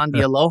I'll be on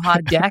the Aloha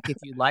deck if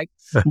you'd like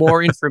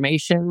more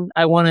information.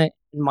 I want to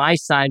my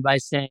side by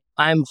saying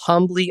I'm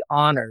humbly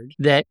honored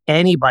that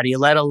anybody,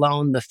 let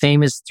alone the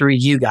famous three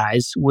you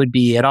guys, would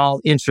be at all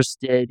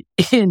interested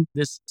in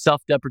this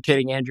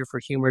self-deprecating Andrew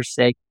for humor's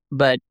sake.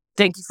 But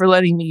thank you for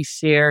letting me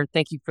share.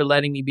 Thank you for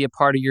letting me be a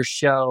part of your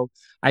show.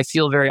 I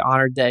feel very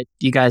honored that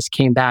you guys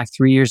came back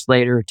 3 years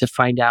later to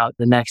find out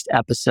the next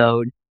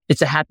episode.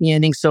 It's a happy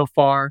ending so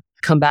far.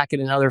 Come back in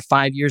another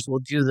 5 years.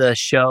 We'll do the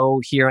show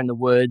here in the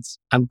woods.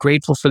 I'm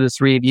grateful for the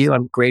three of you.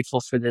 I'm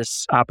grateful for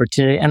this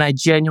opportunity. And I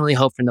genuinely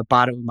hope from the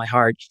bottom of my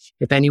heart,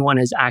 if anyone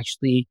has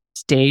actually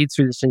stayed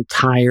through this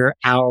entire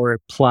hour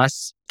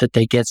plus, that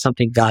they get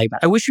something valuable.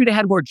 I wish we'd have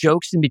had more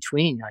jokes in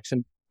between.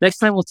 Next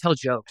time we'll tell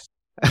jokes.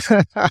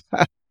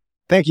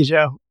 Thank you,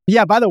 Joe.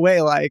 Yeah, by the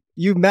way, like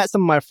you met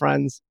some of my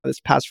friends this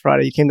past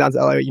Friday. You came down to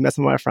LA, you met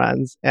some of my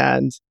friends,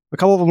 and a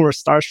couple of them were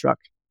starstruck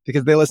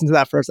because they listened to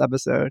that first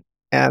episode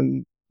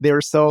and they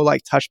were so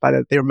like touched by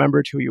that. They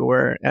remembered who you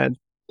were and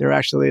they were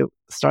actually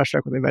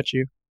starstruck when they met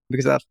you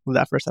because of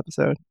that first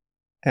episode.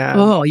 And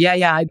oh,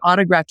 yeah. I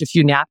autographed a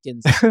few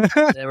napkins.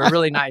 They were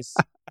really nice.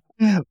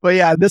 But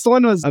yeah, this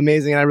one was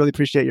amazing. And I really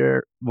appreciate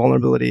your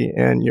vulnerability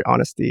and your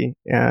honesty.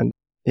 And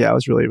yeah, it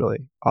was really, really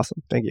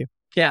awesome. Thank you.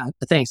 Yeah,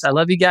 thanks. I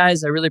love you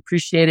guys. I really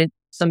appreciate it.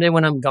 Someday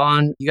when I'm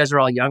gone, you guys are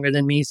all younger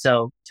than me.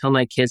 So tell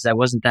my kids I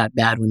wasn't that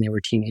bad when they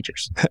were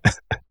teenagers.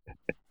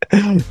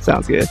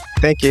 Sounds good.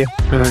 Thank you.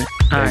 All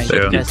right.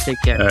 You guys take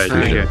care. All right.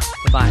 Take care.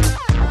 Bye-bye.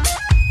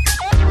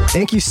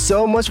 Thank you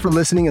so much for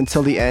listening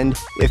until the end.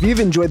 If you've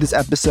enjoyed this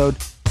episode,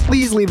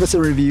 please leave us a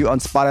review on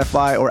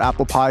Spotify or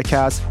Apple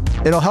Podcasts.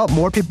 It'll help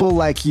more people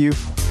like you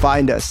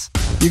find us.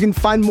 You can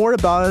find more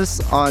about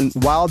us on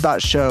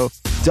wild.show,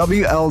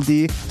 WLD.SHOW.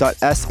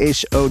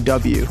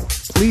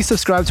 Please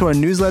subscribe to our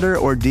newsletter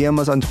or DM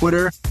us on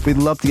Twitter. We'd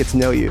love to get to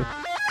know you.